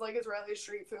 shawarma was, like, Israeli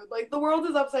street food. Like, the world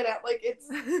is upside down. Like, it's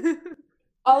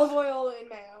olive oil and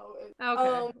mayo.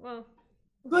 Okay, well.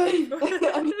 But,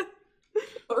 I mean,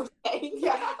 okay.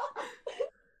 yeah.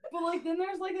 But, like, then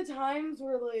there's, like, the times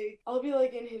where, like, I'll be,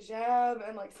 like, in hijab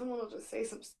and, like, someone will just say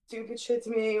some stupid shit to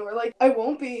me, or, like, I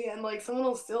won't be, and, like, someone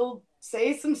will still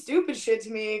say some stupid shit to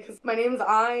me, because my name's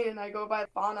Ayn, and I go by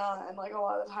FANA, and, like, a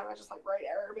lot of the time I just, like, write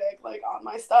Arabic, like, on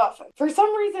my stuff. And for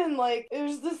some reason, like,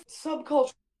 there's this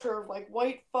subculture of, like,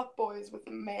 white fuckboys with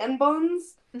man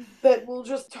buns that will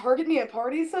just target me at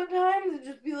parties sometimes and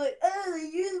just be like, oh,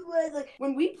 you what? Like,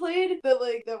 when we played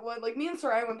that one, like, me and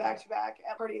Sarai went back to back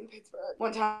at a party in Pittsburgh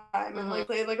one time and, like,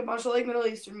 played, like, a bunch of, like, Middle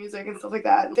Eastern music and stuff like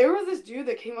that. And there was this dude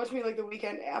that came up to me, like, the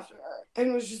weekend after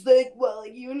and was just like, well,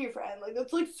 like, you and your friend, like,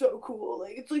 that's, like, so cool.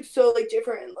 Like, it's, like, so, like,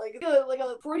 different. Like,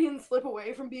 a Freudian slip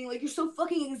away from being, like, you're so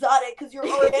fucking exotic because you're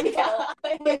Oriental.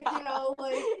 Like, you know,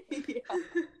 like... Yeah.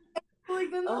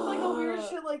 Like, then there's, like, a weird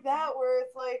shit like that where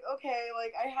it's like, okay,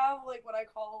 like, I have, like, what I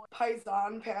call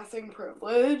paisan passing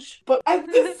privilege, but at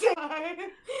the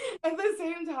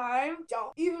same time,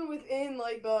 don't. Even within,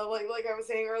 like, the, like I was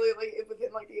saying earlier, like,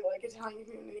 within, like, the, like, Italian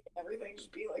community and everything,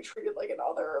 just being, like, treated like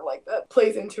another, like, that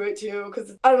plays into it, too,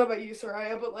 because I don't know about you,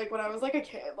 Soraya, but, like, when I was, like, a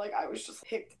kid, like, I was just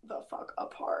picked the fuck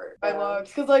apart. I loved,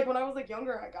 because, like, when I was, like,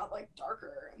 younger, I got, like,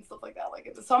 darker and stuff like that, like,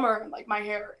 in the summer, and, like, my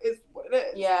hair is what it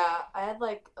is. Yeah, I had,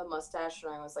 like, a mustache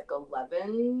when I was like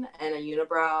 11 and a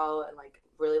unibrow and like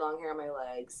really long hair on my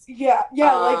legs. Yeah,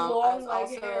 like long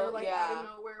hair, like out of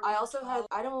nowhere. I also had,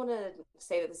 I don't want to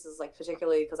say that this is like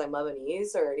particularly because I'm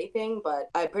Lebanese or anything,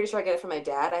 but I'm pretty sure I get it from my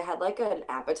dad. I had like an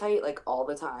appetite like all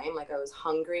the time. Like I was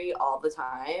hungry all the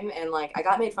time, and like I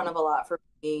got made fun of a lot for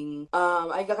being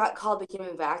I got called the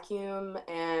human vacuum,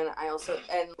 and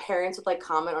parents would like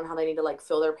comment on how they need to like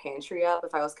fill their pantry up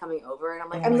if I was coming over, and I'm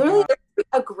like, Oh I'm my literally God.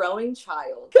 a growing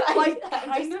child. Like I'm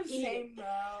kind just of eating. same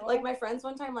though. Like my friends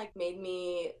one time like made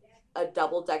me a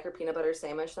double-decker peanut butter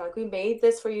sandwich. They're like, we made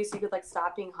this for you so you could like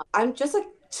stop being hungry. I'm just a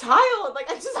child. Like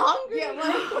I'm just hungry. Yeah,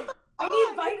 like I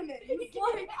need vitamins.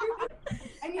 Like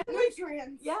I need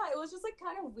nutrients. Yeah, it was just like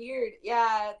kind of weird.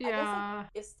 Yeah, I guess Yeah.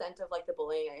 like, the extent of like the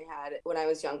bullying I had when I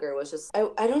was younger was just I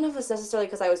don't know if it's necessarily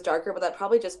because I was darker, but that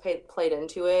probably just played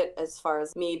into it as far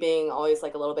as me being always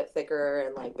like a little bit thicker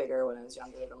and like bigger when I was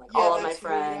younger than like Yeah, all of my that's true,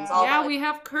 friends. yeah. All Yeah, my, we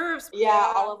have curves.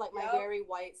 yeah, all of like my Yep. very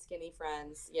white skinny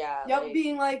friends. Yeah. Yep, like,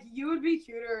 being like, you would be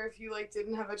cuter if you like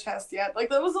didn't have a chest yet. Like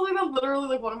that was something that literally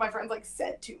like one of my friends like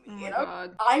said to me. Oh You my know,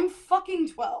 God. I'm fucking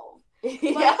 12. Like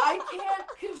yeah. I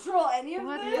can't control any of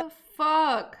What this. the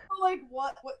fuck? Like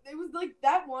what it was like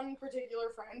that one particular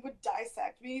friend would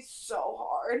dissect me so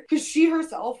hard because she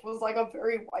herself was like a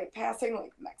very white passing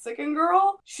like Mexican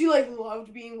girl. She like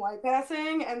loved being white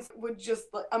passing and would just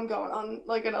like I'm going on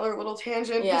like another little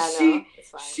tangent. Yeah, but no, it's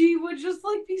fine. she would just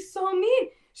like be so mean.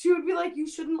 She would be like, you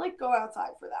shouldn't like go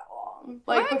outside for that long.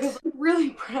 Like What? because I'm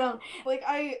really brown. Like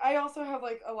I also have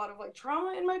like a lot of like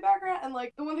trauma in my background, and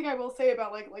like the one thing I will say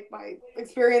about like my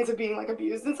experience of being like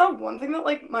abused and stuff, one thing that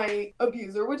like my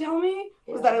abuser would tell me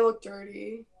was that I look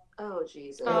dirty. Oh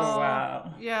Jesus. Oh,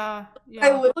 wow. Yeah. I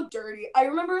Yeah. look dirty. I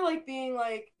remember like being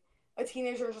like a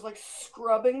teenager and just like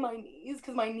scrubbing my knees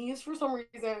because my knees for some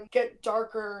reason get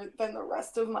darker than the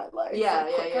rest of my legs. Yeah,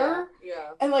 like, yeah, quicker. yeah.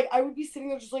 And like I would be sitting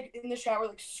there just like in the shower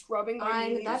like scrubbing my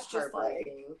knees. That's just like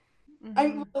heartbreaking.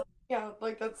 Mhm. yeah,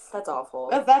 like that's awful.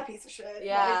 That's that piece of shit.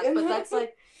 Yeah, like, but that's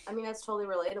like, I mean, that's totally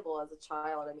relatable as a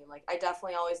child. I mean, like, I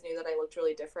definitely always knew that I looked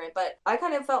really different, but I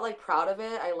kind of felt like proud of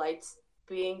it. I liked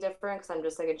being different because I'm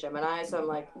just like a Gemini, so I'm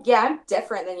like, yeah, I'm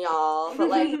different than y'all. But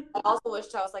like, I also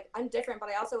wished I was like, I'm different, but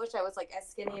I also wish I was like as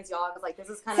skinny as y'all. Because like, this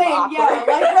is kind same, of awkward. yeah, like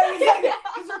right,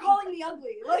 because they're calling me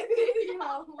ugly, like you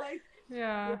know, like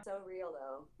Yeah. It's so real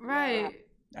though. Right.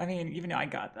 I mean, even I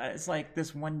got that. It's like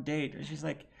this one date where she's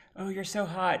like, oh, you're so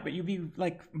hot, but you'd be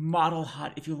like model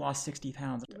hot if you lost 60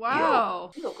 pounds.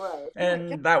 Wow. You feel gross.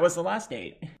 And that was the last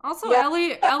date. Also, Yeah.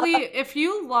 Ellie, if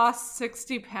you lost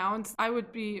 60 pounds, I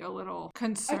would be a little I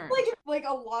concerned. feel like if like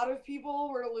a lot of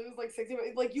people were to lose like 60,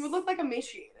 like you would look like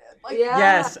emaciated. Like Yeah.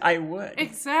 Yes, I would.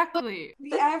 Exactly.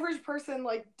 the average person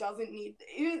like doesn't need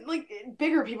even like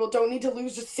bigger people don't need to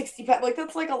lose just 60 pounds. Like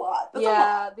that's like a lot. That's a lot.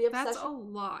 Yeah, the That's obsession a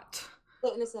lot.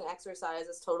 with fitness and exercise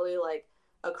is totally like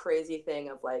a crazy thing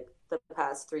of like the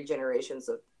past 3 generations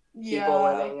of people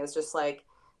living. Is just like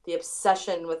the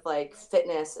obsession with like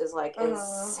fitness is like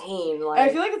insane. Like I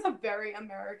feel like it's a very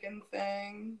American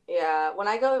thing. yeah, when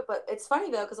I go, but it's funny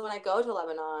though because when I go to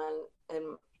Lebanon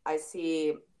and I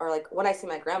see, or like when I see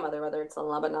my grandmother, whether it's in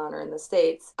Lebanon or in the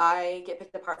States, I get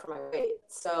picked apart for my weight.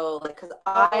 So like, cause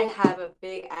I have a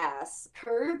big ass,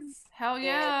 Kurds. Hell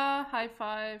yeah. High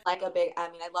five. like a big. I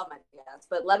mean, I love my big ass,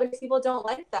 but Lebanese people don't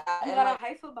like that. You And got like, a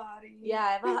Haifa body.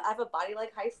 yeah, I have a body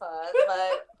like Haifa,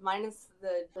 but mine is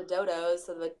the dodos,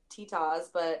 so the titas,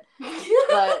 but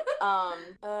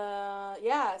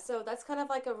yeah, so that's kind of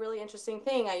like a really interesting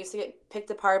thing. I used to get picked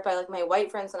apart by like my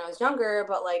white friends when I was younger,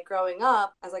 but like growing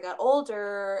up, as I got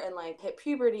older and like hit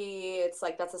puberty, it's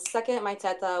like that's the second my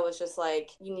teta was just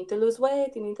like, you need to lose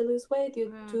weight, you're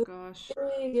Oh, too gosh.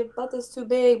 big, your butt is too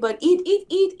big, but eat.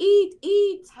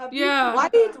 Yeah. Why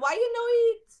you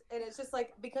no eat? And it's just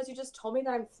like, because you just told me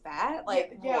that I'm fat?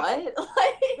 Like, Yeah. what? That's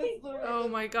Like, literally- Oh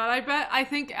my god, I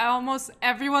think almost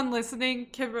everyone listening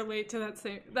can relate to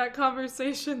that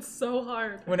conversation so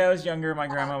hard. When I was younger, my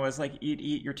grandma was like,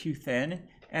 eat, you're too thin.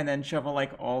 And then shovel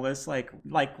like all this like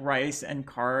rice and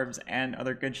carbs and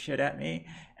other good shit at me.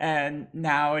 And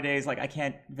nowadays, like I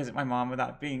can't visit my mom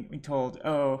without being told,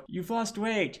 oh, you've lost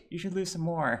weight. You should lose some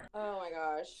more. oh my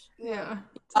gosh. Yeah.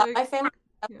 My family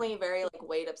is definitely very like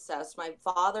weight obsessed. My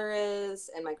father is,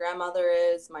 and my grandmother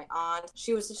is, my aunt.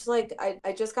 She was just like,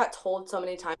 I just got told so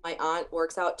many times my aunt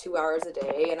works out 2 hours a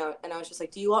day, and I was just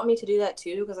like, do you want me to do that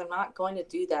too? Because I'm not going to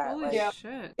do that. Holy Like, Yeah.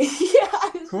 shit. yeah.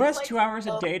 I was Who just has like, 2 hours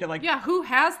a oh. day to like... Yeah, who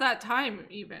has that time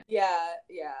even? Yeah.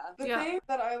 The Yeah. thing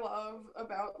that I love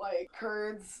about like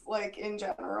Kurds, like in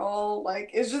general, like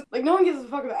is just like no one gives a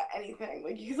fuck about anything.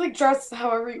 Like you can like dress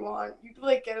however you want. You can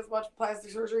like get as much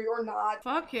plastic surgery or not.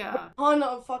 Fuck yeah. A ton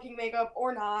of fucking makeup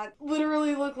or not,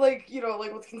 literally look like, you know,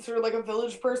 like what's considered like a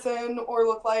village person, or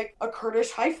look like a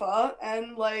Kurdish haifa,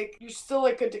 and like you're still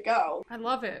like good to go. I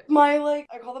love it. My like,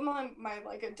 I call them my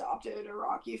like adopted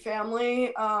Iraqi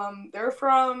family. They're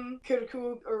from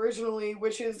Kirkuk originally,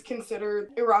 which is considered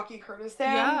Iraqi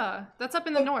Kurdistan. Yeah, that's up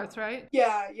in the north, right?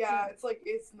 Yeah,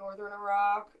 it's northern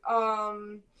Iraq.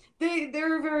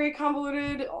 They're very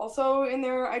convoluted also in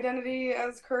their identity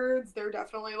as Kurds. They're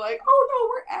definitely like, oh no,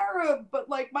 we're Arab, but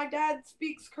like my dad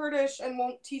speaks Kurdish and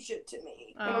won't teach it to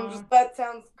me. And I'm just, that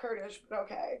sounds Kurdish, but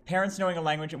okay. Parents knowing a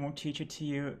language and won't teach it to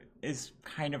you is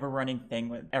kind of a running thing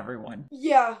with everyone.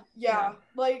 Yeah.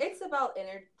 Like, it's about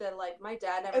like my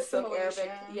dad never spoke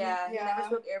Arabic. Yeah, he never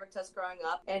spoke Arabic to us growing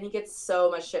up, and he gets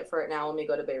so much shit for it now when we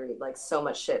go to Beirut. Like so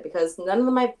much shit because none of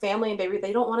my family in Beirut,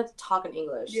 they don't want to talk in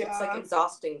English. Yeah. It's like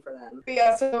exhausting for them. But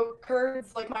yeah, so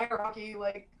Kurds, like my Iraqi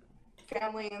like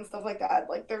family and stuff like that,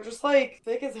 like they're just like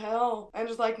thick as hell and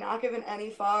just like not giving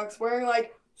any fucks, wearing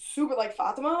like super like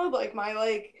Fatima, like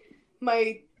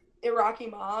my Iraqi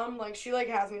mom, like she like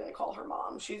has me like call her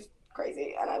mom. She's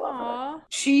crazy and I love her.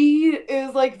 She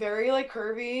is like very like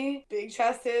curvy, big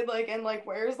chested, like, and like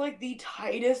wears like the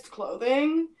tightest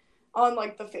clothing on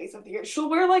like the face of the earth. She'll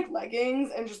wear like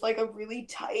leggings and just like a really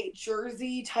tight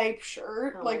jersey type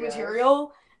shirt, like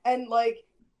material, and like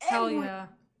hell yeah,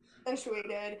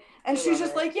 accentuated. And she's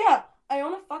just like, yeah, I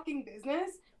own a fucking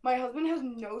business. My husband has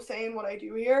no say in what I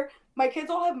do here. My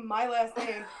kids all have my last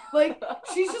name. Like,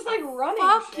 she's just like running.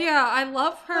 Fuck shit. Yeah, I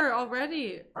love her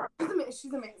already.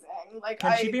 She's amazing. Like,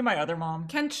 can she be my other mom?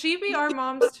 Can she be our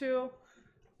moms too?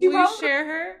 Will you share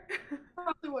her?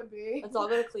 Probably would be. Let's all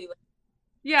go to Cleveland.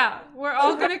 Yeah, we're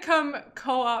all gonna come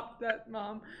co-op that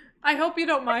mom. I hope you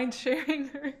don't mind sharing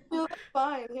her. No, that's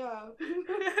fine, yeah.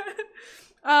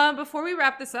 Before we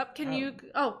wrap this up, can you...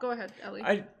 Oh, go ahead, Ellie.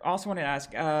 I also want to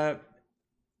ask,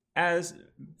 as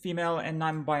female and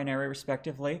non-binary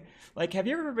respectively, like, have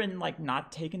you ever been like not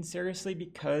taken seriously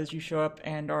because you show up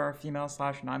and are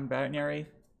female/non-binary?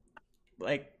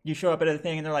 Like, you show up at a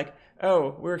thing and they're like,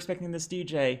 oh, we're expecting this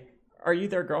DJ. Are you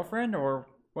their girlfriend or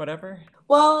whatever?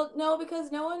 Well, no,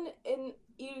 because no one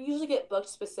you usually get booked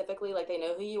specifically, like they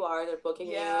know who you are, they're booking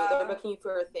you, they're booking you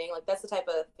for a thing. Like that's the type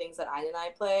of things that I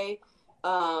play.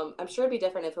 I'm sure it'd be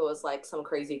different if it was like some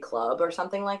crazy club or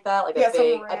something like that, like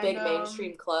a big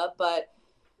mainstream club, but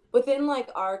within like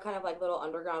our kind of like little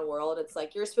underground world, it's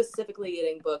like you're specifically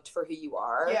getting booked for who you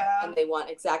are, and they want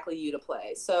exactly you to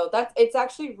play. So it's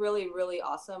actually really, really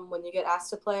awesome when you get asked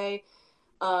to play,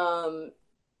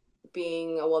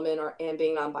 being a woman and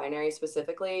being non-binary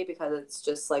specifically, because it's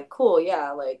just like cool,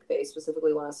 yeah, like they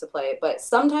specifically want us to play. But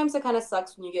sometimes it kind of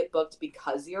sucks when you get booked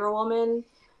because you're a woman.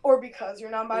 Or because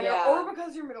you're non-binary, or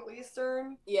because you're Middle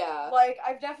Eastern. Yeah. Like,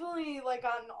 I've definitely, like,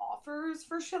 gotten offers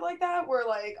for shit like that, where,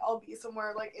 like, I'll be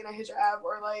somewhere, like, in a hijab,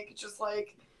 or, like, just,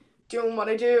 like, doing what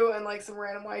I do, and, like, some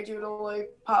random white dude will,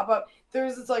 like, pop up.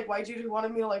 There's this, like, white dude who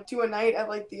wanted me to, like, do a night at,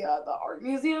 like, the art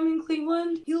museum in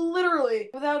Cleveland. He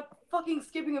literally, without fucking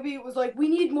skipping a beat, was like, we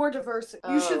need more diversity.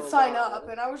 You should sign up.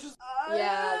 And I was just,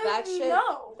 that shit.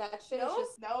 No. That shit is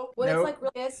just no. When it's like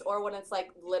really, or when it's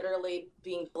like literally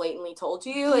being blatantly told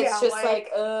to you, it's just like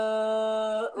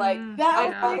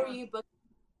that. How are you book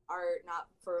art not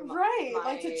for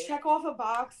like to check off a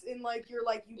box in like you're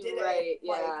like you did it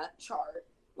like chart,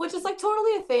 which is like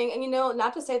totally a thing. And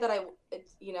not to say that I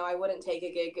wouldn't take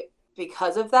a gig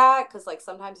because of that, because like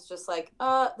sometimes it's just like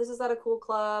this is at a cool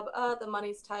club, the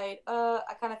money's tight,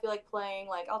 I kind of feel like playing,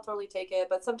 like I'll totally take it.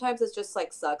 But sometimes it's just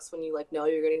like sucks when you like know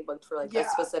you're getting booked for like a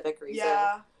specific reason,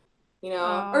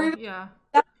 or even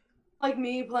like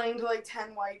me playing to like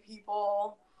 10 white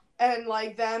people and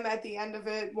like them at the end of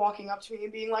it walking up to me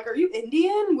and being like, are you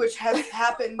Indian? Which has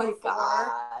happened before.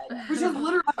 God. Which is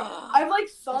literally, I've like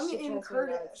sung in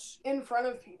Kurdish in front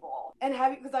of people and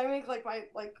because I make like my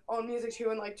like own music too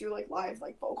and like do like live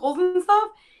like vocals and stuff.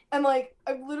 And like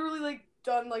I've literally like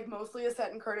done like mostly a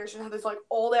set in Kurdish and had this like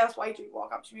old ass white dude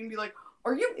walk up to me and be like,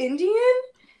 are you Indian?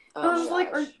 And I was just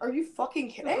like, are you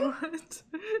fucking kidding? What?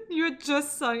 You had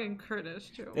just sung in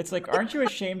Kurdish too. It's like, aren't you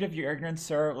ashamed of your ignorance,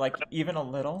 sir? Like, even a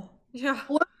little? Yeah.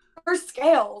 Or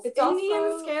scales. It's Indian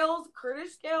also... scales,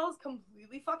 Kurdish scales,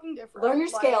 completely fucking different. Learn your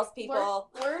scales, people.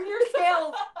 Learn your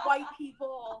scales, white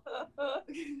people.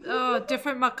 Oh,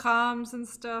 different maqams and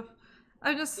stuff.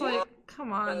 I'm just like,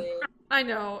 come on. Really. I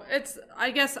know.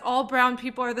 I guess all brown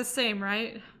people are the same,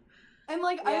 right? And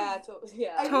like,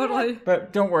 totally.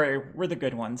 But don't worry, we're the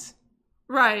good ones.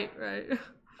 Right.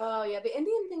 Oh yeah, the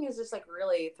Indian thing is just like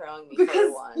really throwing me because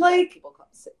for one. like people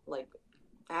like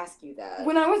ask you that.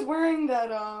 When I was wearing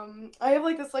that, I have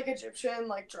like this like Egyptian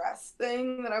like dress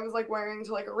thing that I was like wearing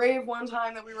to like a rave one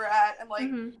time that we were at, and like,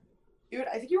 dude,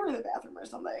 I think you were in the bathroom or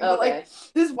something. Okay. But like,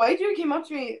 this white dude came up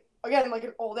to me again, like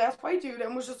an old ass white dude,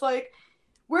 and was just like,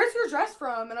 "Where's your dress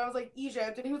from?" And I was like,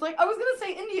 "Egypt," and he was like, "I was gonna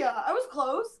say India. I was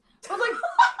close." I was like,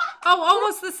 "Oh,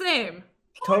 almost the same."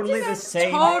 Totally the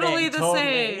same. Totally thing. the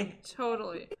same.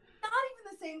 Totally. Not even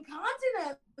the same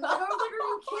continent. Like, I was like, "Are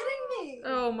you kidding me?"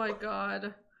 Oh my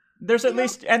god. There's at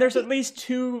least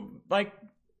two, like,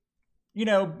 you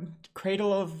know,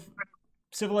 cradle of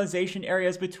civilization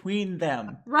areas between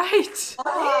them. Right.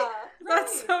 Right.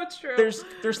 That's so true.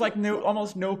 There's like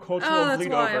almost no cultural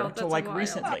bleed over till like wild.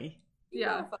 recently.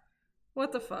 Yeah.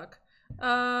 What the fuck?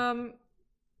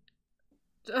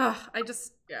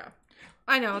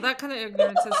 I know, that kind of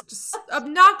ignorance is just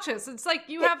obnoxious. It's like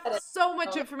you have so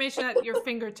much information at your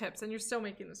fingertips and you're still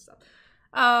making this stuff.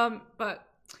 But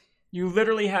you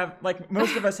literally have, like,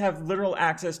 most of us have literal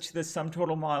access to the sum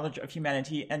total knowledge of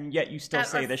humanity, and yet you still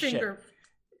say this shit.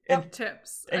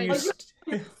 Tips. And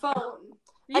your phone.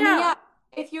 Yeah. I mean, yeah,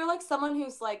 if you're like someone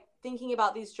who's like thinking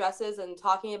about these dresses and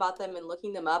talking about them and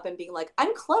looking them up and being like,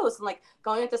 I'm close, and like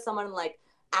going up to someone and like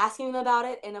asking them about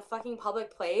it in a fucking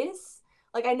public place.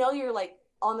 Like, I know you're like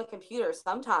on the computer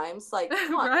sometimes. Like,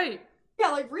 come on. Right. Yeah,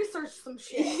 like research some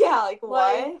shit. Yeah, like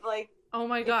what? Like, oh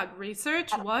my god,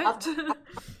 research? What?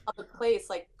 A place,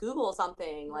 like Google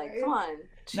something. Like, come on.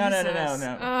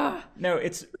 No. No,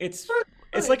 it's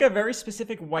like a very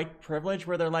specific white privilege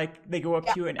where they're like, they go up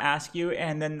to you and ask you,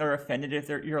 and then they're offended if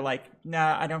you're like,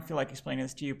 nah, I don't feel like explaining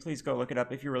this to you. Please go look it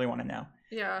up if you really want to know.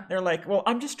 Yeah. They're like, well,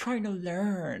 I'm just trying to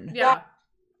learn. Yeah.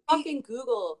 Fucking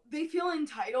Google. They feel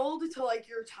entitled to like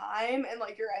your time and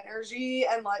like your energy,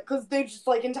 and like, because they're just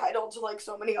like entitled to like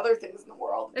so many other things in the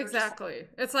world. Exactly.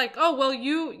 Just, it's like, oh well,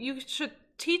 you should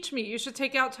teach me. You should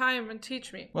take out time and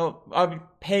teach me. Well,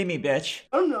 pay me, bitch.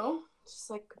 I don't know. Just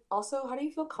like, also, how do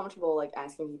you feel comfortable like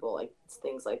asking people like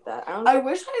things like that? I don't know. I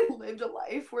wish I lived a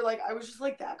life where like I was just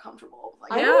like that comfortable.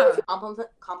 Like, I don't know if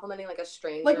complimenting like a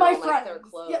stranger, like my on, friends, their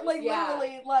clothes. Yeah, like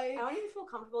literally, like I don't even feel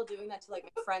comfortable doing that to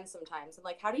like my friends sometimes. And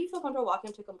like, how do you feel comfortable walking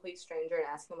up to a complete stranger and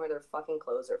asking them where their fucking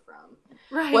clothes are from?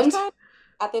 Right. One time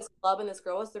at this club, and this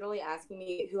girl was literally asking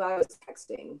me who I was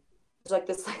texting. There's like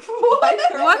this like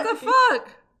what the fuck?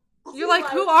 You're like,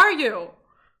 who are you?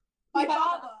 My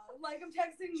Baba. Like, I'm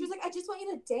texting. She was like, I just want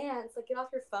you to dance. Like, get off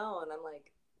your phone. I'm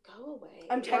like, go away.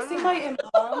 I'm texting my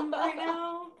imam right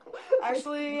now.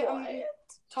 Actually, I'm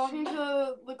talking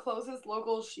to the closest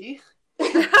local sheikh.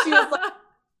 She was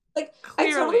like,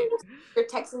 clearly. You're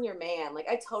texting your man. Like,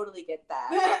 I totally get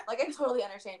that. Like, I totally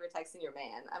understand if you're texting your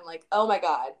man. I'm like, oh my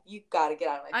god, you gotta get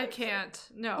out of my face. I can't.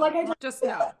 No. Like, just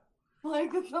no.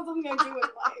 Like, that's not something I do in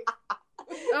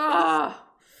life. Ugh.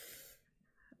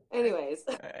 Anyways.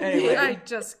 Anyway. I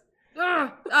just...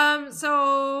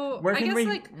 so where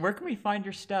can we find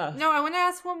your stuff? No, I want to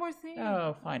ask one more thing.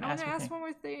 Oh, fine. I want to ask one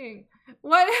more thing.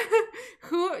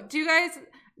 Who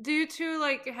do you two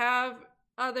like have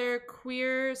other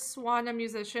queer SWANA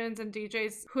musicians and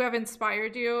DJs who have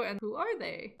inspired you, and who are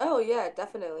they? Oh yeah,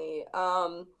 definitely.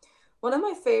 One of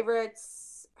my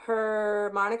favorites,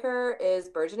 her moniker is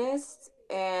Burgenist,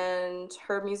 and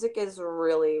her music is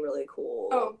really, really cool.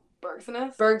 Oh,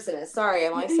 Bergsinus? Bergsinus. Sorry,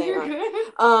 I'm always saying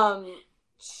wrong.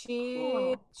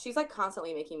 She's like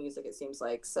constantly making music, it seems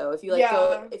like. So if you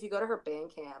if you go to her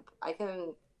Bandcamp, I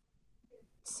can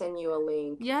send you a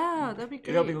link. Yeah, that'd be great.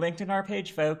 It'll be linked in our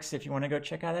page, folks, if you want to go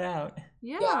check it out.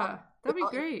 Yeah, that'd be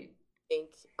great.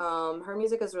 Her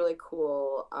music is really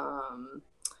cool.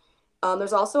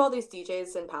 There's also all these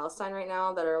DJs in Palestine right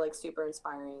now that are like super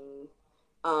inspiring.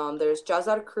 There's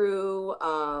Jazar Crew.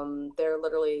 They're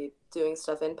literally doing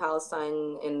stuff in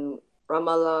Palestine, in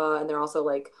Ramallah, and they're also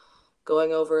like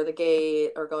going over the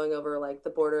gate or going over like the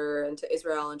border into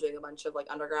Israel and doing a bunch of like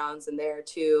undergrounds in there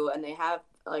too. And they have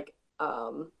like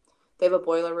they have a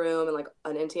boiler room and like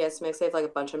an NTS mix. They have like a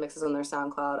bunch of mixes on their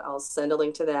SoundCloud. I'll send a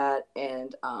link to that,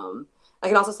 and I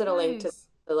can also send a link to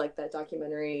like that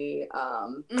documentary.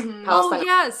 Palestine. Oh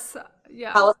yes,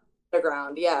 yeah. Palestine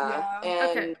Underground, yeah.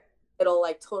 And okay. It'll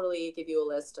like totally give you a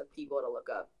list of people to look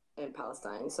up in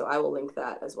Palestine. So I will link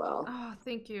that as well. Oh,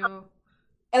 thank you.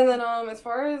 And then as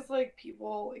far as like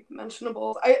people like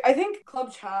mentionables, I think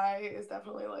Club Chai is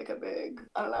definitely like a big,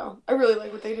 I don't know. I really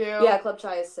like what they do. Yeah, Club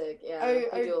Chai is sick. Yeah.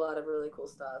 They do a lot of really cool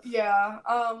stuff. Yeah.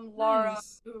 Lara,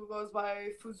 who goes by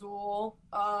Fuzul,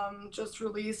 just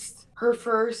released her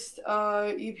first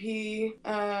EP,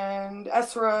 and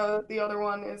Esra, the other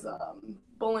one, is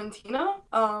Valentina,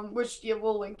 which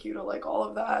we'll link you to like all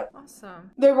of that.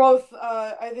 Awesome. They're both,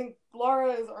 I think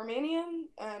Laura is Armenian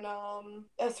and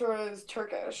Esra is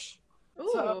Turkish. Ooh,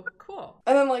 So, cool.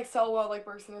 and then like Selwa, like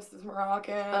Bursinist is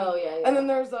Moroccan. Oh yeah. And then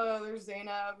there's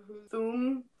Zainab who's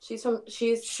Thum. She's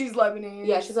Lebanese.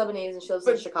 Yeah, she's Lebanese and she lives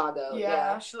in Chicago.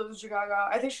 Yeah, she lives in Chicago.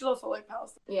 I think she's also like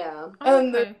Palestinian. Yeah.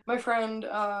 And then my friend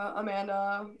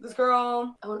Amanda, this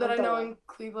girl that I know in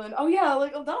Cleveland. Oh yeah,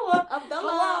 like Abdullah.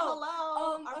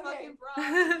 Hello. Our fucking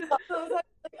bride. So it's like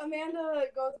Amanda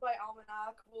goes by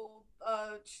Almanac. Well,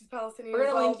 she's Palestinian. We're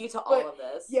gonna link you to all of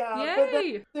this. Yeah. Yay! But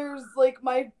then there's like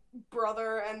my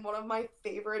brother and one of my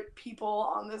favorite people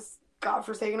on this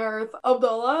godforsaken earth,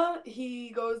 Abdullah. He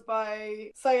goes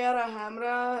by Sayara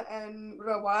Hamra and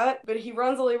Rawat, but he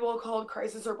runs a label called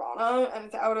Crisis Urbana, and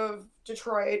it's out of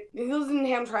Detroit. He lives in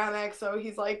Hamtramck, so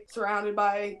he's like surrounded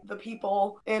by the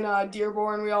people in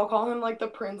Dearborn. We all call him like the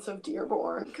Prince of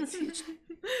Dearborn.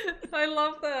 I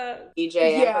love that.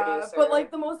 DJ and producer. But like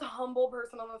the most humble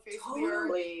person on the face of the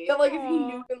earth. That like if he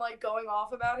knew and like going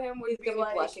off about him would he's be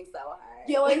like blushing so hard.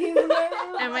 Yeah, like he's like,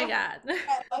 oh my god. Like,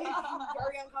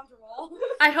 very uncomfortable.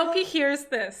 I hope he hears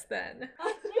this then.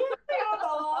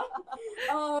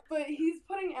 But he's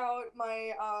putting out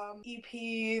my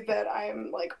EP that I'm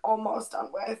like almost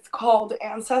done with called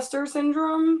Ancestor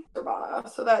Syndrome Urbana.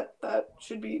 So that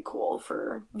should be cool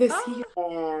for this year.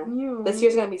 Yeah. This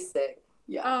year's gonna be sick.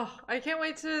 Yeah. Oh, I can't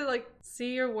wait to like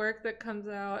see your work that comes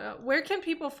out. Where can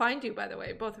people find you, by the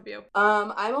way, both of you?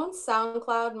 I'm on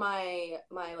SoundCloud. My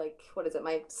like what is it?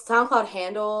 My SoundCloud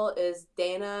handle is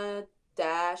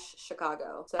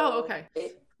Dana-Chicago. So okay.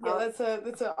 That's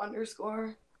a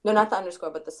underscore. No, not the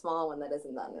underscore, but the small one that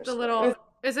isn't the underscore. The little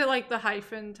is it like the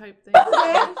hyphen type thing?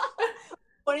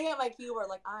 Pointing at my keyboard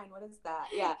like, what is that?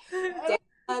 Yeah.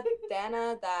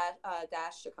 Dana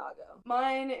dash Chicago.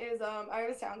 Mine is I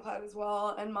have a SoundCloud as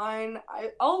well, and mine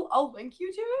I'll link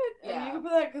you to it, and you can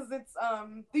put that because it's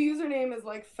the username is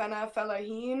like FANA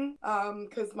Felahin,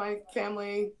 because my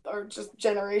family are just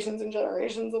generations and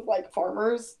generations of like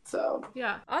farmers, so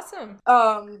yeah, awesome.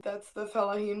 That's the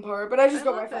Felahin part, but I just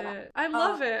go by FANA. I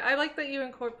love it. I like that you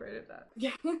incorporated that.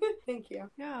 Yeah, thank you.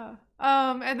 Yeah.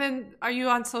 And then are you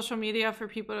on social media for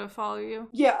people to follow you?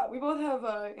 Yeah, we both have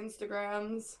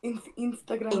Instagrams.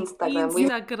 Instagram.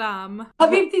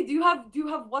 Habibti, do you have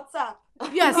WhatsApp?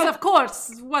 Yes, of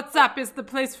course. WhatsApp is the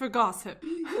place for gossip.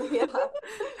 Yeah.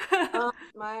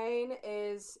 Mine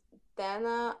is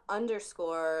Dana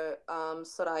 _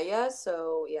 Soraya.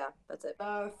 So yeah, that's it.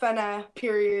 Fana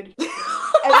period.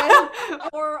 And then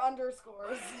 4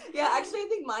 underscores. Yeah, actually, I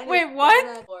think mine. Wait, is what?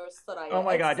 Fana or Soraya. Oh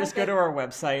my god! Just go to our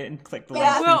website and click the link.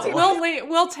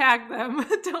 We'll tag them.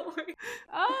 Don't worry.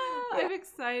 I'm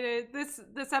excited. This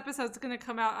episode's gonna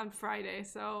come out on Friday,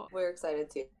 so we're excited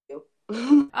too.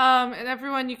 And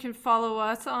everyone, you can follow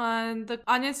us on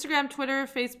Instagram, Twitter,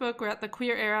 Facebook. We're at The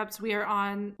Queer Arabs. We have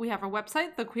our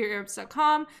website,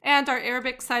 thequeerarabs.com, and our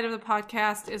Arabic side of the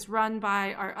podcast is run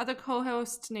by our other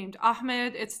co-host named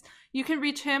Ahmed. You can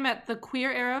reach him at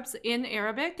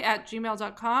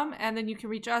thequeerarabs@gmail.com, and then you can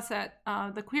reach us at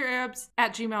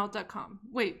thequeerarabs@gmail.com.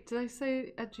 Wait, did I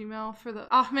say at Gmail for the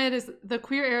Ahmed is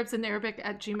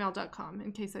thequeerarabsinarabic@gmail.com,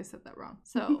 in case I said that wrong.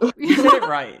 So you said it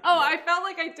right. Oh, I felt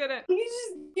like I didn't. You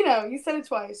just, you said it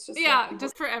twice.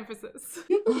 Just for emphasis.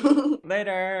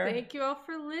 Later. Thank you all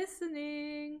for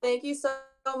listening. Thank you so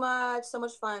much. So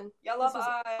much fun. Yalla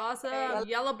bye. Awesome.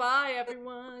 Yalla bye,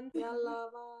 everyone. Yalla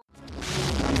bye.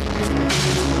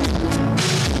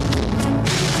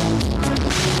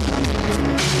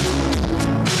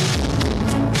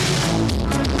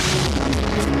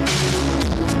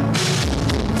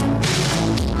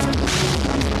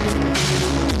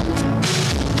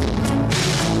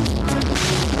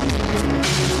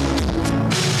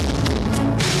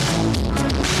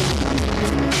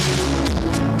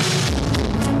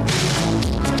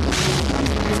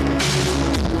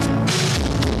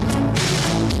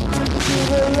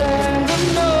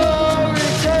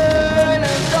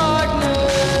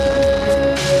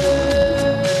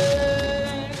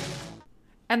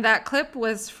 And that clip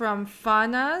was from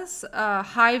FANA's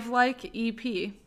Hive-like EP.